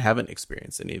why I haven't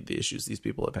experienced any of the issues these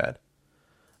people have had.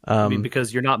 I mean,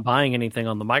 because you're not buying anything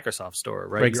on the Microsoft Store,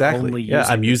 right? Exactly.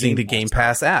 I'm using the Game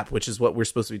Pass app, which is what we're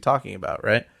supposed to be talking about,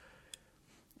 right?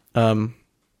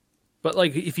 But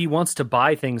like, if he wants to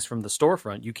buy things from the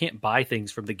storefront, you can't buy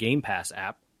things from the Game Pass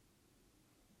app.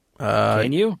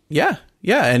 Can you? Yeah.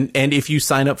 And if you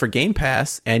sign up for Game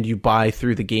Pass and you buy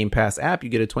through the Game Pass app,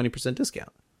 you get a 20%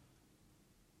 discount.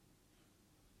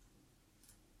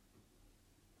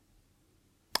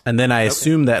 And then I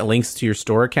assume that links to your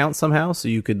store account somehow, so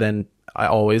you could then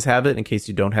always have it in case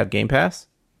you don't have Game Pass.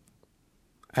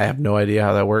 I have no idea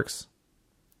how that works.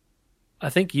 I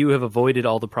think you have avoided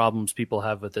all the problems people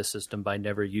have with this system by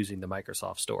never using the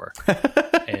Microsoft Store.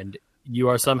 And you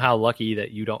are somehow lucky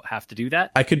that you don't have to do that.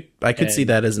 I could see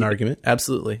that as an argument.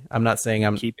 Absolutely. I'm not saying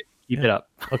I'm... Keep it up.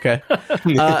 Okay.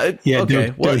 Yeah,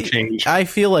 okay. Don't change. I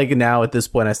feel like now at this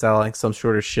point I sound like some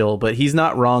sort of shill, but he's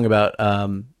not wrong about...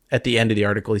 at the end of the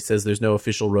article, he says there's no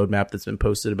official roadmap that's been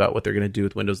posted about what they're going to do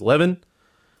with Windows 11.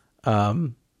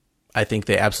 I think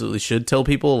they absolutely should tell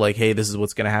people, like, hey, this is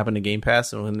what's going to happen to Game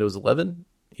Pass and Windows 11,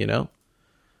 you know?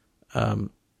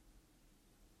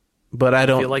 But I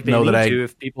don't feel like they know need that to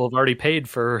if people have already paid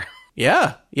for...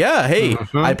 Yeah. Hey,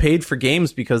 I paid for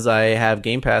games because I have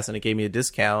Game Pass and it gave me a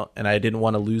discount, and I didn't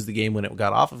want to lose the game when it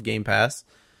got off of Game Pass.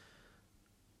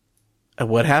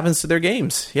 What happens to their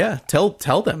games? Yeah,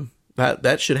 tell them.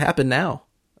 That should happen now.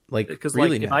 Like, because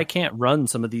really, like, if I can't run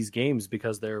some of these games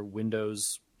because they're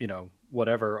Windows,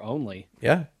 whatever only.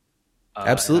 Yeah,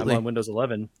 absolutely. I'm on Windows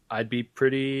 11, I'd be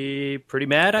pretty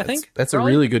mad. I think that's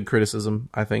probably a really good criticism.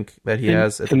 I think that he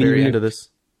has at the very end of this.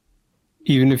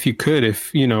 Even if you could,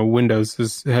 if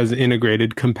Windows has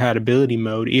integrated compatibility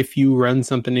mode, if you run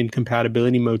something in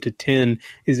compatibility mode to 10,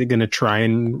 is it going to try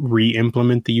and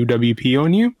re-implement the UWP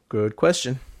on you? Good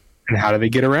question. And how do they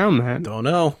get around that? Don't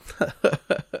know.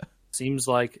 Seems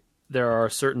like there are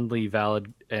certainly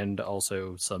valid and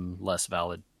also some less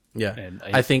valid. Yeah, and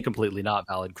I think completely not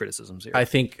valid criticisms here. I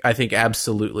think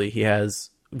absolutely he has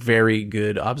very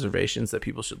good observations that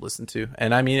people should listen to.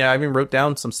 And I mean, I even wrote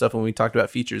down some stuff when we talked about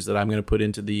features that I'm going to put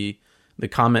into the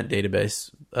comment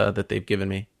database that they've given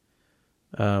me.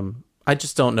 I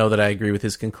just don't know that I agree with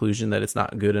his conclusion that it's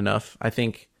not good enough. I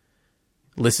think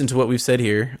listen to what we've said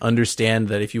here. Understand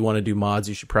that if you want to do mods,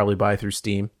 you should probably buy through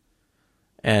Steam,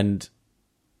 and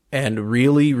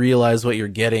really realize what you're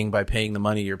getting by paying the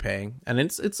money you're paying. And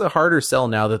it's a harder sell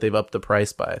now that they've upped the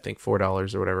price by, I think,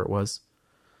 $4 or whatever it was.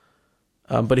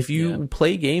 But if you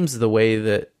play games the way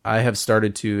that I have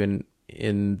started to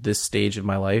in this stage of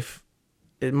my life,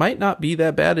 it might not be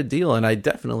that bad a deal. And I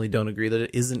definitely don't agree that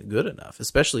it isn't good enough,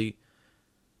 especially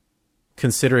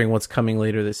considering what's coming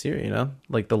later this year.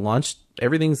 Like the launch,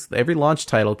 every launch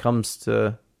title comes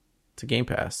to to Game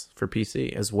Pass for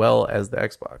PC as well as the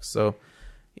Xbox. So,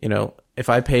 if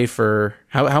I pay for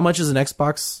how much is an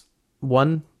Xbox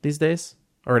One these days,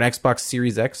 or an Xbox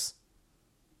Series X?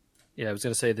 Yeah, I was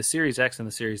going to say the Series X and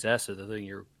the Series S are the thing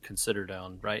you're considered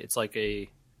on, right? It's like the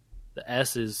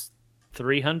S is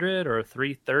 300 or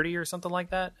 330 or something like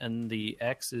that, and the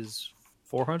X is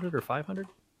 400 or 500.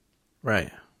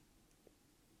 Right.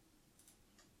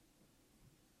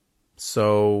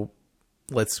 So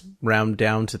let's round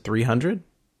down to 300,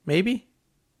 maybe?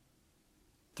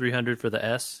 300 for the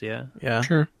S, yeah. Yeah.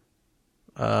 Sure.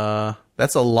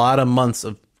 That's a lot of months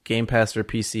of Game Pass for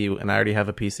PC, and I already have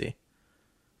a PC.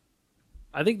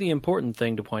 I think the important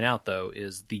thing to point out, though,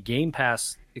 is the Game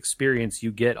Pass experience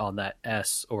you get on that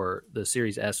S or the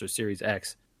Series S or Series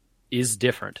X is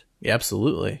different. Yeah,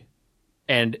 absolutely.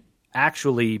 And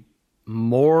actually,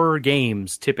 more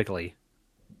games typically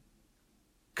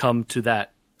come to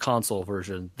that console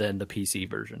version than the PC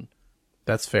version.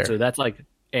 That's fair. So that's like,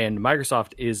 and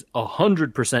Microsoft is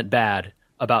 100% bad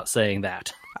about saying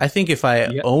that. I think if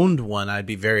I owned one, I'd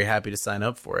be very happy to sign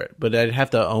up for it, but I'd have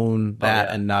to own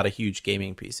that and not a huge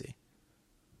gaming PC.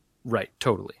 Right,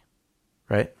 totally.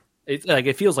 Right?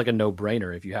 It feels like a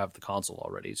no-brainer if you have the console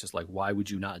already. It's just like, why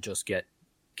would you not just get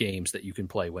games that you can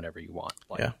play whenever you want?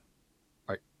 Like, yeah.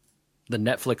 Right. The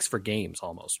Netflix for games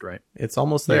almost, right? It's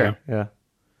almost there. Yeah.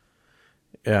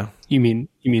 Yeah. You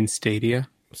mean Stadia?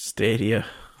 Stadia.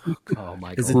 Oh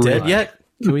my god. Is it dead yet?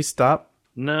 Can we stop?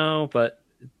 No, but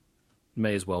it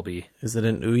may as well be. Is it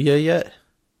an Ouya yet?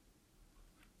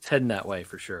 It's heading that way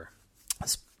for sure.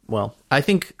 Well, I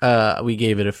think we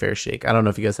gave it a fair shake. I don't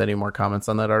know if you guys had any more comments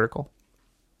on that article.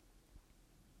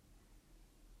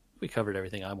 We covered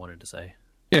everything I wanted to say.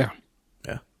 Yeah.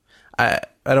 Yeah. I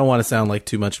don't want to sound like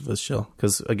too much of a shill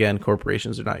because, again,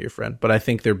 corporations are not your friend. But I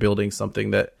think they're building something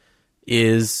that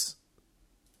is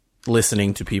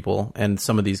listening to people, and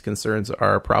some of these concerns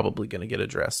are probably going to get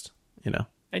addressed, And,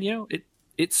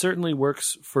 it certainly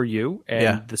works for you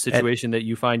and the situation that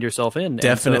you find yourself in.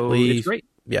 Definitely. And so it's great.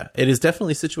 Yeah, it is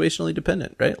definitely situationally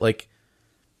dependent, right? Like,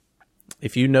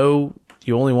 if you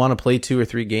only want to play 2 or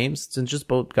 3 games, then just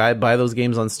buy those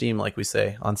games on Steam, like we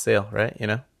say, on sale, right?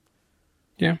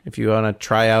 Yeah. If you want to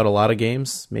try out a lot of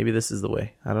games, maybe this is the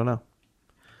way. I don't know.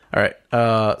 All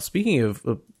right. Speaking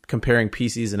of comparing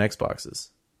PCs and Xboxes,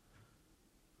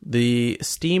 the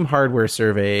Steam hardware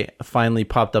survey finally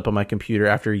popped up on my computer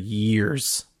after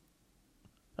years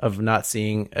of not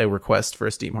seeing a request for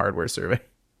a Steam hardware survey.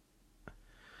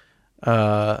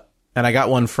 And I got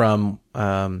one from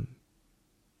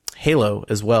Halo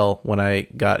as well when I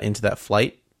got into that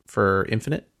flight for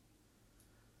Infinite.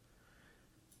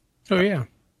 Oh, yeah.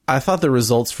 I thought the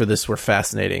results for this were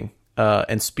fascinating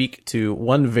and speak to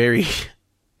one very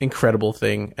incredible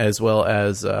thing as well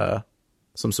as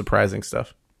some surprising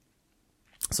stuff.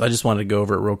 So I just wanted to go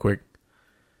over it real quick.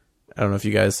 I don't know if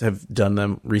you guys have done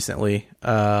them recently.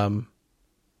 Pretty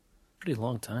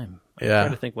long time. I'm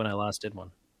trying to think when I last did one.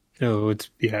 No, it's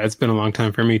been a long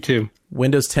time for me too.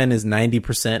 Windows 10 is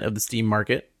 90% of the Steam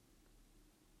market.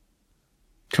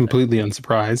 Completely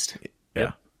unsurprised.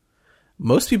 Yeah.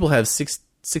 Most people have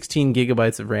 16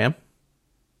 gigabytes of RAM,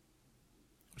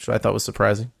 which I thought was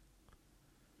surprising.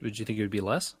 Would you think it would be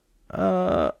less?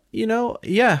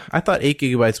 Yeah, I thought 8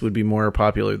 gigabytes would be more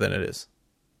popular than it is.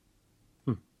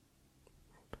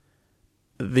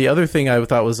 The other thing I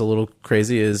thought was a little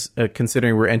crazy is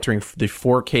considering we're entering the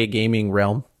 4K gaming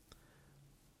realm,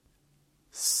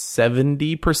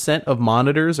 70% of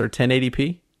monitors are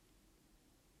 1080p.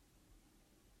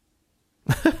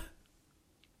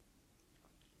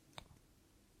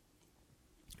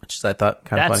 Which is, I thought,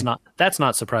 kind of funny. That's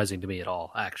not surprising to me at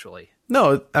all, actually.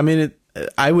 No, I mean,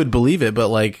 I would believe it, but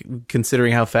like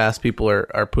considering how fast people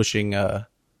are pushing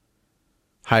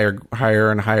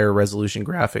higher and higher resolution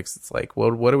graphics, it's like,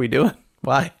 what are we doing?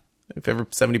 Why? If ever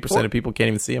 70% of people can't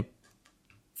even see them.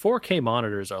 4K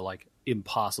monitors are like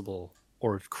impossible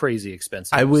or crazy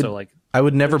expensive. I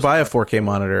would never buy a 4K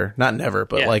monitor. Not never,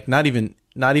 but like not even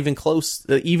close.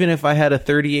 Even if I had a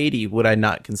 3080, would I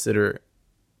not consider?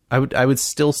 I would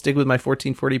still stick with my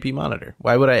 1440p monitor.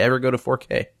 Why would I ever go to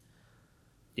 4K?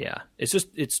 Yeah,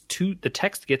 the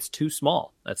text gets too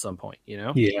small at some point,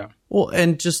 Yeah. Well,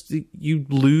 and just you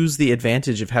lose the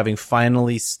advantage of having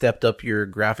finally stepped up your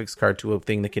graphics card to a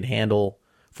thing that can handle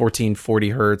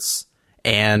 1440 hertz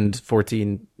and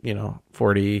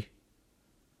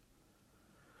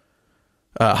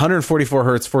 144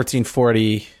 hertz,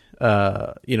 1440,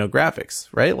 graphics,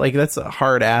 right? Like that's a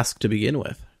hard ask to begin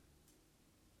with.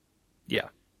 Yeah.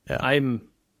 Yeah.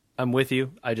 I'm with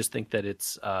you. I just think that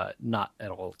it's not at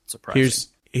all surprising.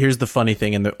 Here's the funny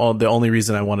thing, and the only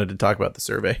reason I wanted to talk about the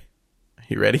survey.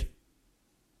 You ready?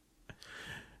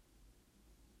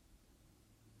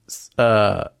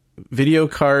 Video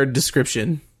card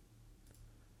description.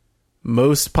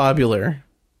 Most popular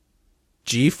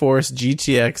GeForce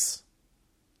GTX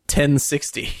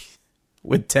 1060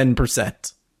 with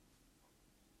 10%.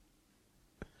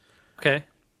 Okay.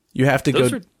 You have to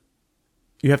Those go are-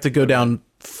 You have to go down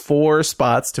 4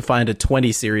 spots to find a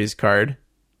 20 series card.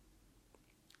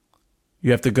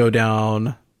 You have to go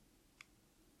down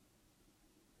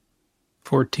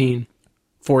 14.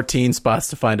 14 spots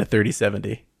to find a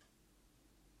 3070.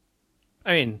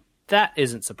 I mean, that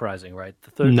isn't surprising, right?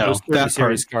 No, those 30 that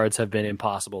series part- cards have been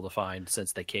impossible to find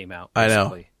since they came out. I know.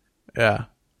 basically. Yeah.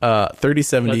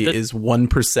 3070 But is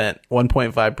 1%,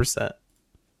 1.5%.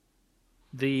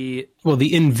 The Well,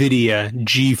 the NVIDIA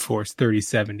GeForce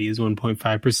 3070 is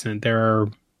 1.5%. There are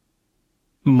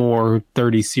more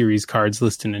 30 series cards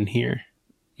listed in here.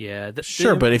 yeah,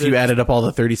 Sure, but if you added up all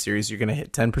the 30 series, you're going to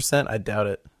hit 10%? I doubt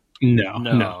it. No.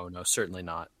 no, certainly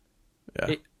not.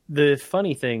 Yeah. The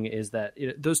funny thing is that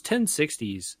those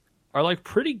 1060s are like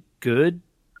pretty good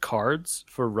cards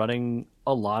for running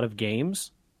a lot of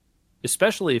games,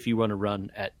 especially if you want to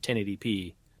run at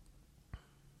 1080p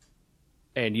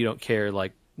and you don't care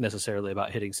like necessarily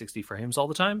about hitting 60 frames all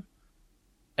the time.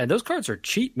 And those cards are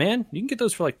cheap, man. You can get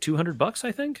those for like $200,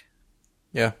 I think.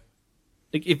 Yeah.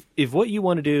 Like if what you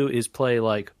want to do is play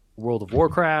like World of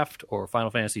Warcraft or Final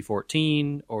Fantasy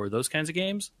 14 or those kinds of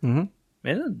games, Mhm.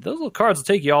 man, those little cards will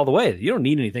take you all the way. You don't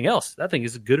need anything else. That thing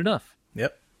is good enough.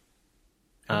 Yep.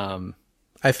 Um,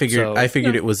 I figured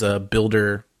So- it was a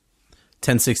builder.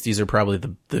 1060s are probably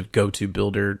the go-to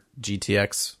builder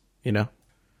GTX, you know?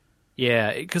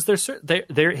 yeah, because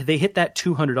they hit that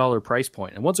 $200 price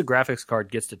point, and once a graphics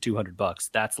card gets to $200,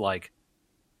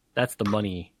 that's the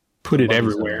money. Put it money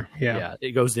everywhere. zone. Yeah.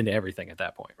 It goes into everything at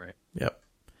that point, right? Yep.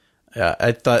 Yeah,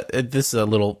 I thought this is a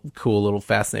little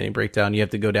fascinating breakdown. You have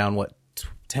to go down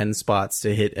 10 spots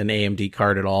to hit an AMD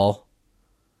card at all.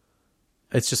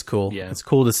 It's just cool. Yeah. It's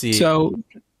cool to see. So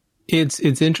it's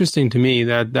interesting to me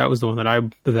that was the one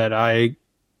that I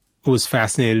was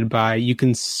fascinated by. You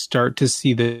can start to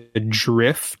see the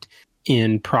drift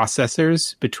in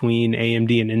processors between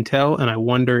AMD and Intel, and I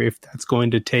wonder if that's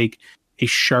going to take a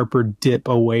sharper dip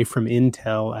away from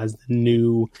Intel as the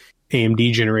new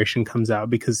AMD generation comes out,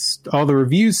 because all the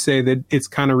reviews say that it's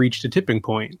kind of reached a tipping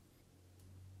point.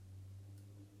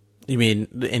 You mean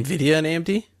the NVIDIA and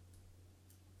AMD?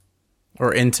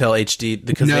 Or Intel HD?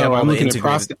 Because they have No, all I'm the looking at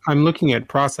integrated... I'm looking at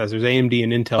processors, AMD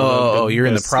and Intel. Oh, you're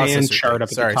in the sand processor chart thing. up at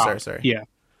Sorry, the top. sorry. Yeah.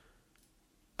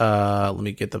 Let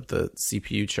me get up the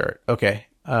CPU chart. Okay.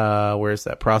 Where's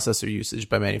that? Processor usage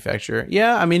by manufacturer.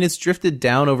 Yeah, I mean, it's drifted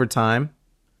down over time.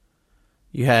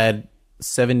 You had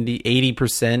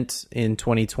 80% in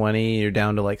 2020. You're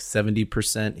down to like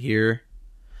 70% here.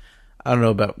 I don't know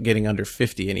about getting under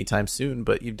 50 anytime soon,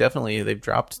 but they've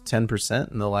dropped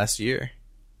 10% in the last year.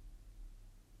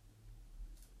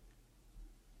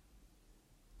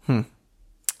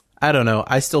 I don't know.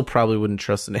 I still probably wouldn't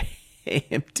trust an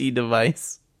AMD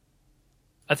device.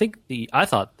 I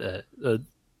thought that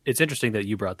it's interesting that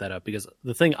you brought that up, because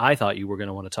the thing I thought you were going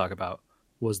to want to talk about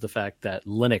was the fact that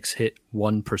Linux hit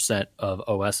 1% of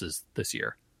OSs this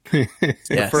year.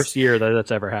 The first year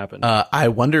that's ever happened. I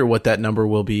wonder what that number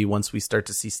will be once we start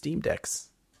to see Steam Decks.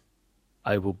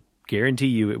 I will guarantee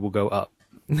you it will go up,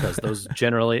 because those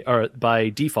generally are by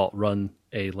default run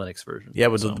a Linux version. Yeah,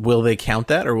 will they count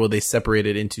that, or will they separate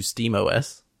it into Steam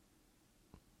OS?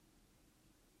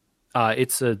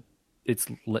 It's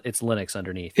Linux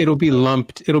underneath. It'll be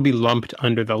lumped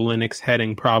under the Linux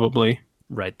heading, probably.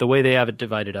 Right. The way they have it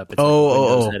divided up. It's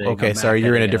Oh, Windows heading, okay. Mac Sorry, you're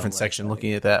in a heading, and different Linux section heading.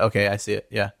 looking at that. Okay, I see it.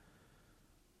 Yeah.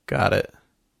 Got it.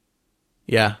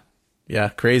 Yeah. Yeah,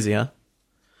 crazy, huh?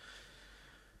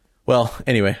 Well,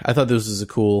 anyway, I thought this was a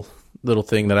cool little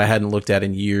thing that I hadn't looked at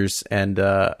in years, and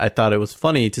I thought it was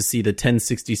funny to see the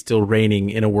 1060 still reigning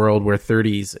in a world where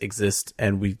 30s exist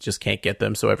and we just can't get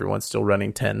them, so everyone's still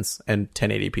running 10s and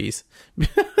 1080p's.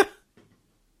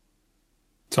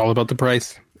 It's all about the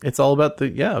price. It's all about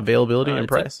the availability and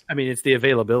price. It's the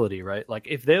availability, right? Like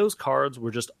if those cards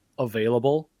were just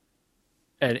available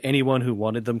and anyone who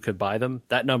wanted them could buy them,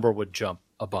 that number would jump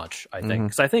a bunch, I think.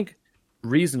 Because I think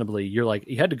reasonably, you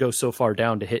had to go so far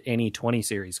down to hit any 20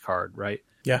 series card, right?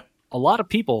 Yeah. A lot of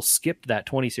people skipped that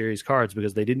 20 series cards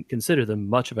because they didn't consider them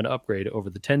much of an upgrade over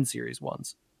the 10 series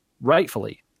ones,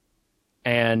 rightfully.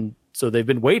 And so they've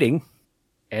been waiting,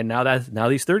 and now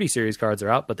these 30 series cards are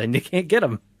out, but then they can't get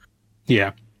them.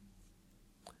 Yeah.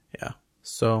 Yeah.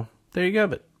 So there you go.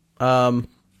 But I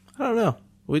don't know.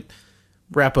 We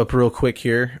wrap up real quick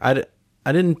here.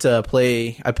 I didn't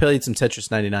play. I played some Tetris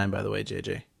 99, by the way,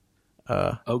 JJ.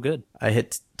 Oh, good. I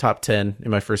hit top 10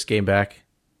 in my first game back.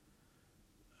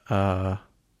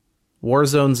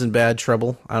 Warzone's in bad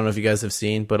trouble. I don't know if you guys have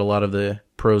seen, but a lot of the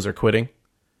pros are quitting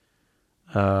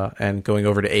and going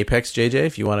over to Apex. JJ,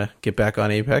 if you want to get back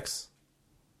on Apex.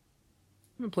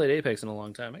 I haven't played Apex in a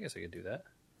long time. I guess I could do that.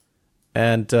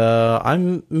 And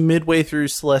I'm midway through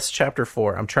Celeste Chapter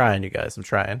 4. I'm trying, you guys. I'm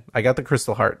trying. I got the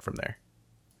Crystal Heart from there.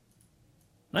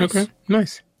 Nice. Okay,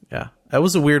 nice. Yeah, that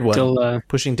was a weird one. Still,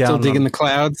 pushing down still digging the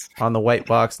clouds. on the white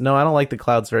box. No, I don't like the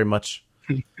clouds very much.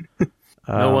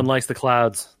 No one likes the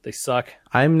clouds. They suck.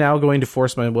 I'm now going to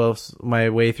force my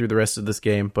way through the rest of this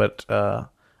game, but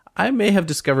I may have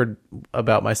discovered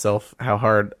about myself how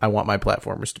hard I want my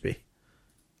platformers to be.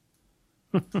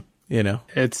 You know,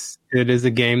 It is a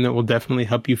game that will definitely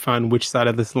help you find which side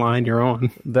of this line you're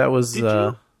on. that was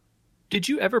Did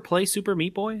you ever play Super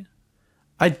Meat Boy?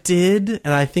 I did,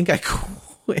 and I think I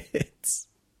quit.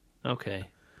 Okay.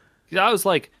 'Cause I was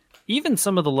like, even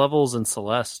some of the levels in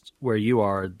Celeste where you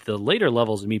are, the later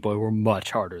levels of Meat Boy were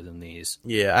much harder than these.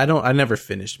 Yeah, I never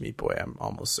finished Meat Boy. I'm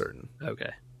almost certain.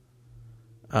 Okay.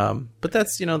 But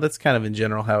that's kind of in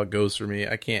general how it goes for me.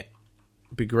 I can't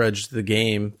begrudge the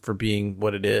game for being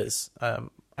what it is.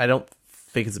 I don't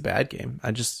think it's a bad game.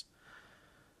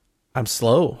 I'm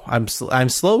slow. I'm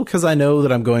slow because I know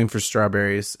that I'm going for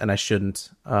strawberries and I shouldn't.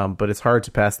 But it's hard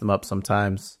to pass them up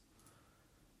sometimes.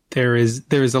 There is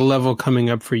a level coming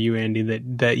up for you, Andy,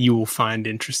 that you will find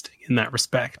interesting in that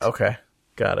respect. Okay,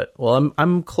 got it. Well,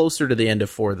 I'm closer to the end of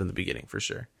 4 than the beginning for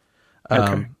sure.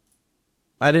 Okay.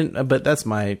 I didn't, but that's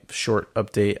my short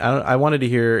update. I wanted to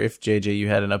hear if JJ you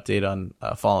had an update on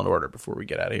Fallen Order before we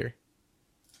get out of here.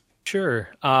 Sure.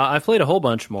 I've played a whole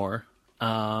bunch more.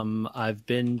 I've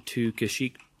been to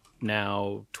Kashyyyk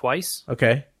now twice.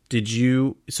 Okay.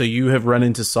 So you have run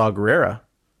into Saw Gerrera.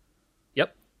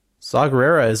 Yep. Saw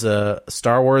Gerrera is a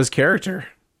Star Wars character.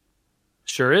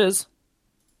 Sure is.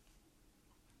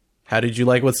 How did you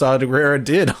like what Saw Gerrera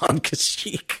did on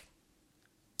Kashyyyk?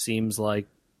 Seems like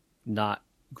not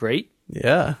great.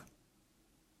 Yeah.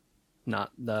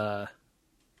 Not the...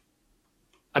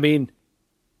 I mean,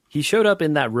 he showed up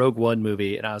in that Rogue One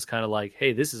movie, and I was kind of like,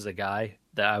 hey, this is a guy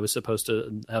that I was supposed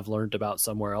to have learned about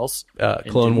somewhere else.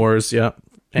 Clone Wars, yeah.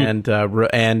 And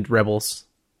Rebels.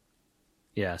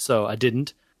 Yeah, so I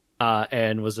didn't.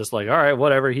 And was just like, all right,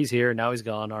 whatever, he's here, now he's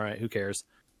gone, all right, who cares?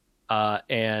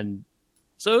 And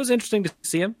so it was interesting to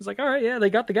see him. It's like, all right, yeah, they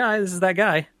got the guy, this is that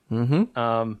guy.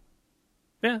 Mm-hmm.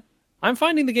 Yeah, I'm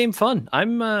finding the game fun.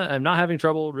 I'm not having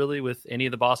trouble really with any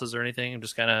of the bosses or anything. I'm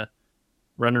just kind of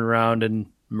running around and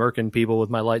murking people with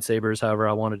my lightsabers however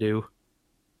I want to do.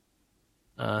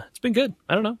 It's been good.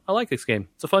 I don't know. I like this game.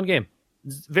 It's a fun game.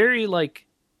 It's very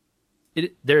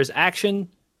there's action,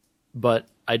 but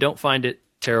I don't find it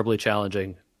terribly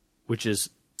challenging, which is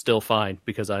still fine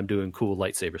because I'm doing cool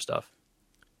lightsaber stuff.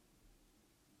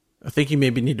 I think you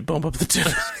maybe need to bump up the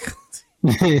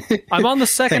difficulty. I'm on the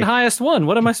second highest one.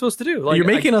 What am I supposed to do? You're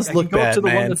making us look bad, to the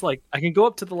man. one that's I can go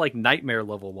up to the nightmare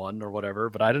level 1 or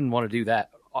whatever, but I didn't want to do that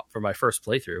for my first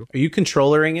playthrough. Are you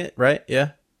controllering it, right?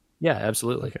 Yeah. Yeah,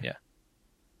 absolutely. Okay.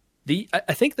 Yeah.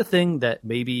 I think the thing that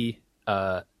maybe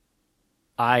I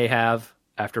have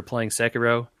after playing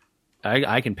Sekiro,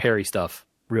 I can parry stuff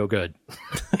real good.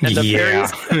 And the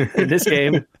parries in this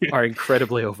game are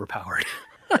incredibly overpowered.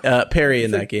 Parry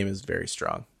in that game is very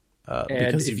strong. And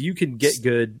because if you can get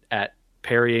good at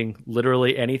parrying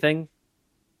literally anything,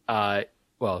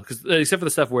 because except for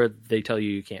the stuff where they tell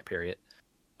you can't parry it,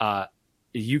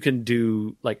 you can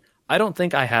do I don't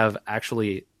think I have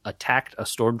actually attacked a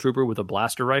stormtrooper with a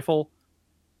blaster rifle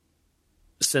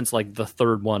since the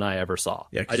third one I ever saw.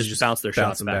 Yeah, I just bounce their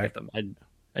shots back at them.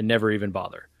 I never even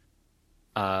bother.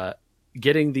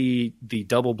 Getting the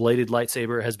double bladed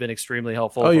lightsaber has been extremely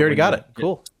helpful. Oh, you already got it.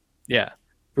 Cool. Yeah.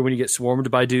 For when you get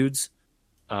swarmed by dudes,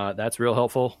 that's real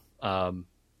helpful. And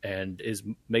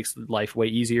makes life way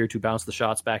easier to bounce the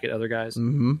shots back at other guys.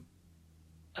 Mm-hmm.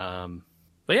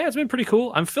 But yeah, it's been pretty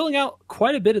cool. I'm filling out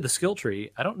quite a bit of the skill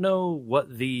tree. I don't know what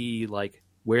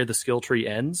where the skill tree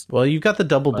ends. Well, you've got the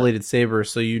double bladed saber,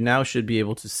 so you now should be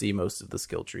able to see most of the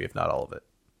skill tree, if not all of it.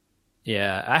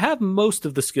 Yeah, I have most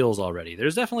of the skills already.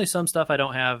 There's definitely some stuff I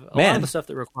don't have. A lot of the stuff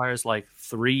that requires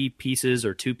 3 pieces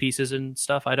or 2 pieces and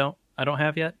stuff I don't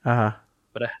have yet. Uh-huh.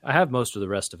 But I have most of the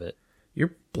rest of it.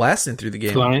 You're blasting through the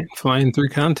game. Flying through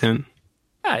content.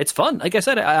 Yeah, it's fun. Like I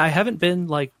said, I haven't been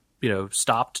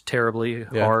stopped terribly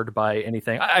hard by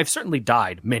anything. I've certainly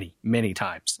died many, many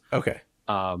times. Okay.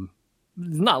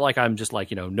 Not like I'm just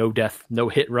no death, no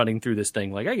hit running through this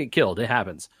thing. I get killed. It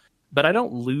happens. But I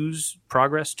don't lose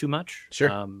progress too much. Sure.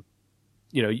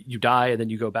 you die and then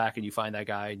you go back and you find that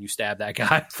guy and you stab that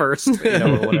guy first,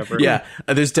 or whatever. Yeah,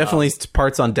 there's definitely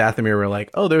parts on Dathomir where like,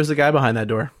 oh, there's a guy behind that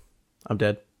door. I'm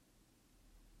dead.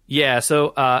 Yeah,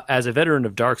 so as a veteran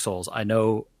of Dark Souls, I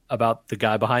know about the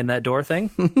guy behind that door thing.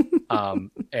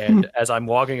 And as I'm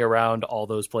walking around all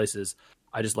those places,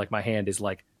 I just like my hand is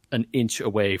like an inch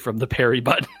away from the parry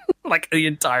button, like the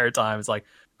entire time. It's like,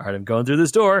 all right, I'm going through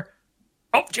this door.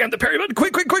 Oh, jam the parry button,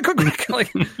 quick,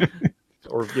 like,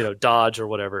 or dodge or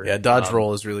whatever. Yeah, dodge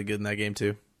roll is really good in that game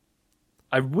too.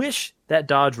 I wish that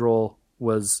dodge roll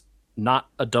was not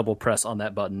a double press on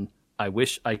that button. I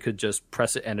wish I could just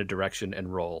press it in a direction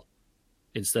and roll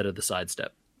instead of the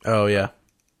sidestep. Oh yeah,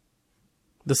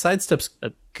 the sidestep's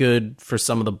good for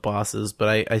some of the bosses,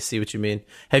 but I see what you mean.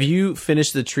 Have you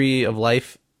finished the Tree of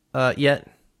Life yet?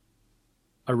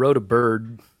 I rode a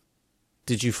bird.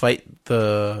 Did you fight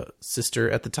the sister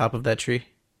at the top of that tree?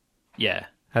 Yeah.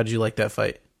 How did you like that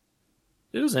fight?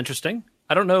 It was interesting.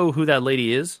 I don't know who that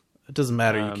lady is. It doesn't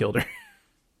matter. You killed her.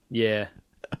 Yeah.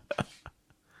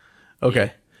 Okay.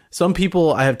 Yeah. Some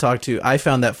people I have talked to, I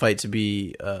found that fight to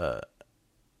be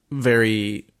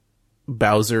very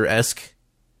Bowser-esque.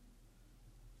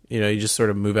 You just sort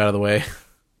of move out of the way.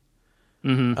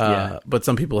 Mm-hmm. Yeah. But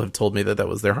some people have told me that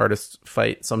was their hardest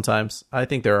fight sometimes. I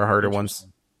think there are harder ones.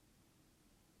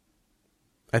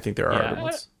 I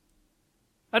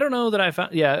don't know that I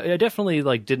found... Yeah, I definitely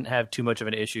didn't have too much of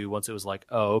an issue once it was like,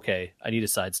 oh, okay, I need a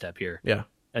sidestep here. Yeah.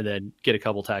 And then get a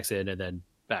couple attacks in and then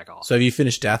back off. So have you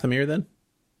finished Dathomir then?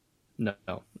 No.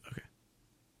 Okay.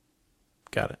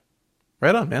 Got it.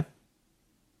 Right on, man.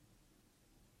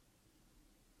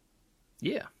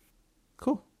 Yeah.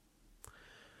 Cool.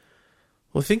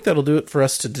 Well, I think that'll do it for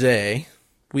us today.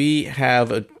 We have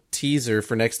a teaser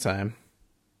for next time.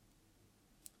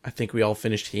 I think we all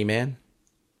finished He-Man.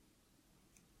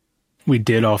 We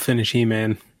did all finish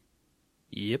He-Man.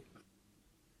 Yep.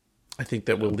 I think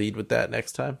that we'll lead with that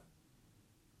next time.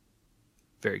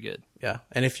 Very good. Yeah.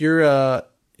 And if you're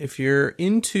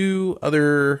into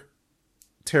other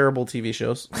terrible TV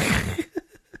shows,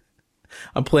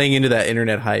 I'm playing into that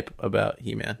internet hype about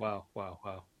He-Man. Wow.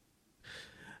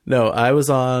 No, I was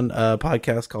on a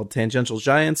podcast called Tangential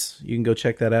Giants. You can go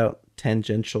check that out.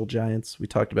 Tangential Giants. We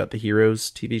talked about the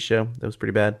Heroes TV show. That was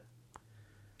pretty bad.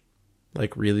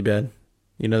 Like really bad.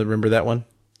 Remember that one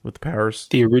with the powers?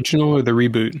 The original or the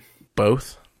reboot?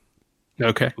 Both.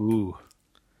 Okay. Ooh.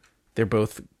 They're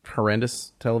both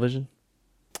horrendous television.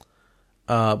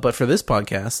 But for this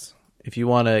podcast, if you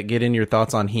want to get in your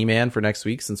thoughts on He-Man for next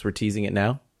week, since we're teasing it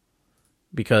now,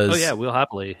 because... Oh yeah, we'll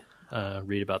happily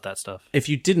read about that stuff. If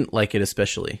you didn't like it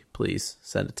especially, please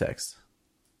send a text.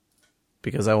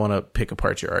 Because I want to pick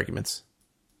apart your arguments.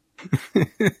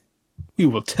 We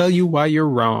will tell you why you're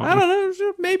wrong. I don't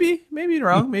know. Maybe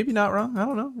wrong. Maybe not wrong. I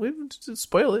don't know. We just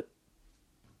spoil it.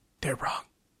 They're wrong.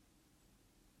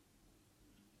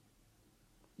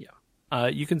 Yeah.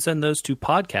 You can send those to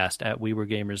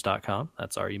podcast@weweregamers.com.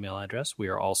 That's our email address. We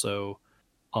are also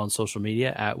on social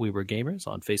media at We Were Gamers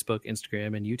on Facebook,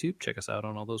 Instagram, and YouTube. Check us out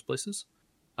on all those places.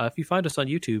 If you find us on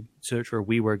YouTube, search for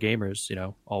We Were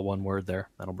Gamers, all one word there.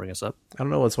 That'll bring us up. I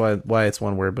don't know why it's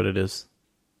one word, but it is.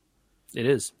 It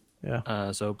is.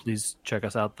 Yeah. So please check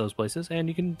us out those places, and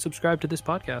you can subscribe to this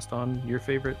podcast on your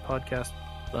favorite podcast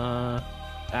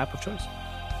app of choice.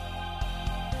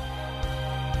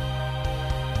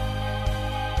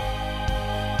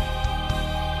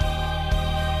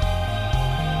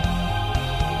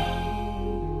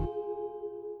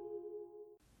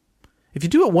 If you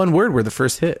do it one word, we're the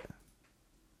first hit.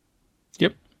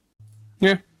 Yep.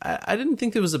 Yeah. I didn't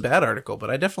think it was a bad article, but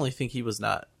I definitely think he was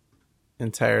not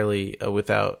entirely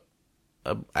without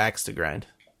an axe to grind.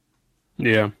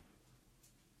 Yeah.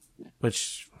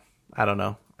 Which, I don't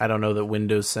know. I don't know that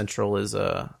Windows Central is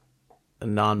a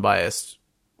non-biased,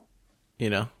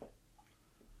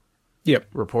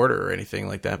 reporter or anything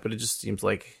like that, but it just seems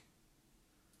like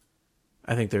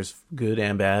I think there's good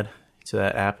and bad to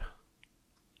that app.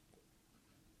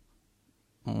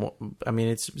 I mean,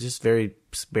 it's just very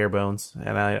bare bones,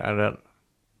 and I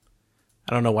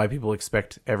don't know why people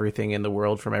expect everything in the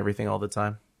world from everything all the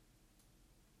time.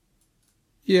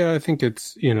 Yeah, I think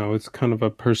it's kind of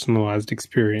a personalized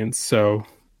experience, so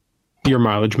your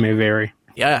mileage may vary.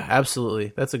 Yeah,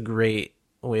 absolutely. That's a great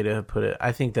way to put it.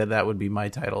 I think that would be my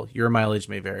title. Your mileage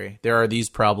may vary. There are these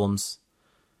problems.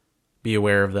 Be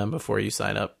aware of them before you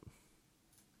sign up.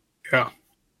 Yeah.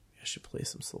 I should play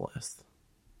some Celeste.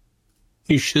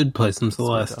 You should play some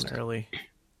Celeste. Done early.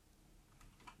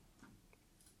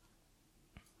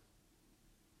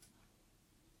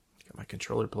 Got my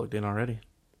controller plugged in already.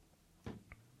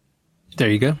 There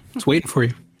you go. It's waiting for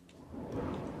you.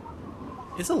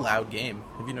 It's a loud game.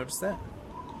 Have you noticed that?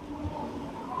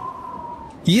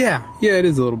 Yeah, it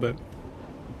is a little bit.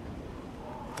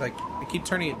 Like, I keep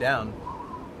turning it down.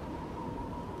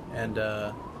 And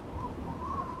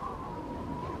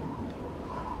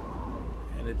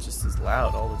it just is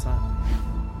loud all the time.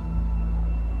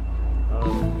 I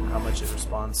don't know how much it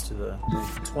responds to the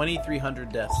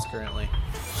 2,300 deaths currently.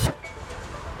 I'm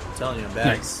telling you, I'm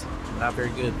bad. Nice. Not very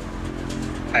good.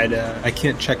 I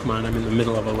can't check mine. I'm in the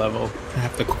middle of a level. I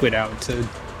have to quit out to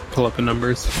pull up the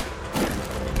numbers. Let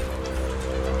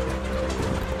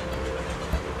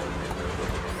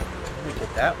me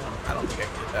get that one. I don't think I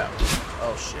can get that one.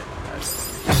 Oh shit.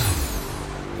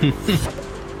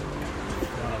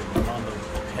 I'm on the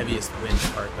heaviest wind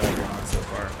part that I've been on so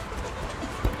far.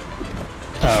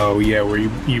 Oh yeah, where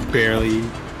you barely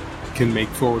can make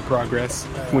forward progress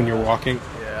when you're walking.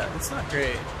 Yeah, it's not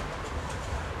great.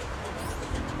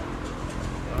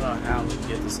 I don't know how we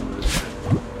get to some of this shit.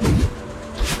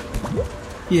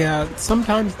 Yeah,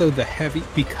 sometimes though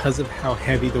because of how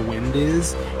heavy the wind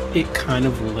is, it kind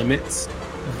of limits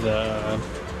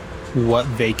what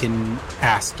they can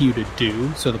ask you to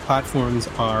do. So the platforms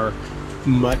are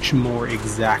much more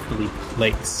exactly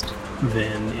placed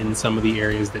than in some of the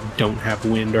areas that don't have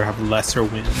wind or have lesser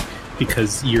wind,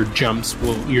 because your dashes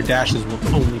will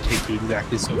only take you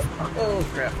exactly so far. Oh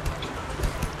crap.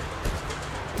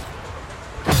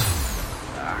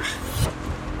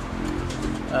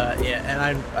 Yeah, and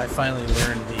I finally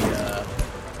learned the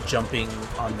jumping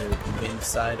on the wind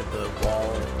side of the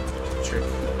wall trick.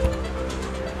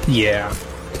 Yeah.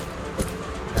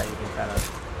 How you can kind of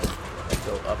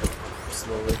go up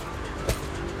slowly.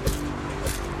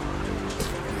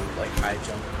 Like high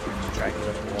jump and drag it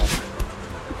up the wall.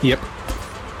 Yep.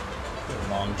 Or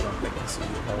long jump, I guess you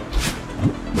would call it.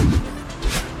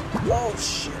 Oh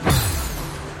shit.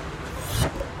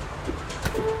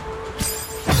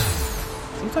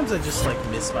 Sometimes I just like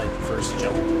miss my first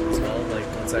jump as well, like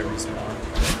once I respawn.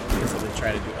 Because I've been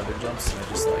trying to do other jumps and I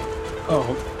just like...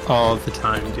 Oh, all the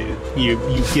time, dude. You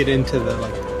get into the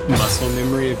like muscle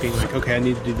memory of being like, okay, I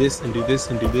need to do this and do this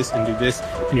and do this and do this,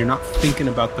 and you're not thinking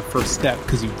about the first step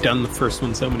because you've done the first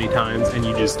one so many times, and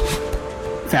you just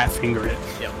fat finger it.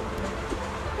 Yep.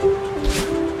 Oh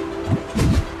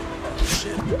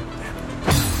shit.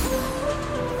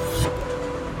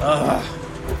 Ugh.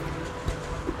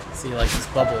 See, like this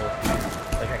bubble,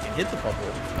 like I can hit the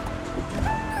bubble,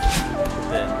 but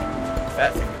then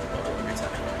fat finger the bubble every time.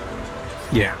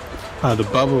 Yeah. The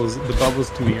bubbles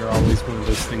to me are always one of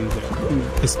those things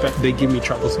that they give me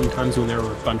trouble sometimes when there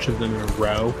are a bunch of them in a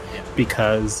row,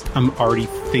 because I'm already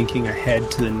thinking ahead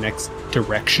to the next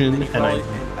direction, and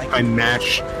I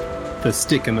match the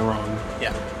stick in the wrong.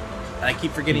 Yeah. And I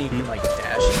keep forgetting you can like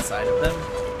dash inside of them.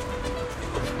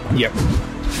 Yep.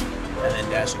 And then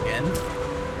dash again.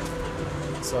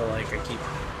 So like I keep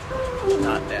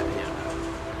not dashing. Yeah.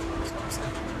 That's what I'm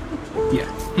saying. Yeah.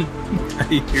 I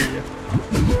hear you.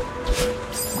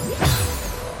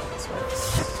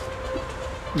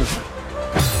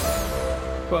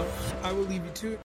 Well, I will leave you to it.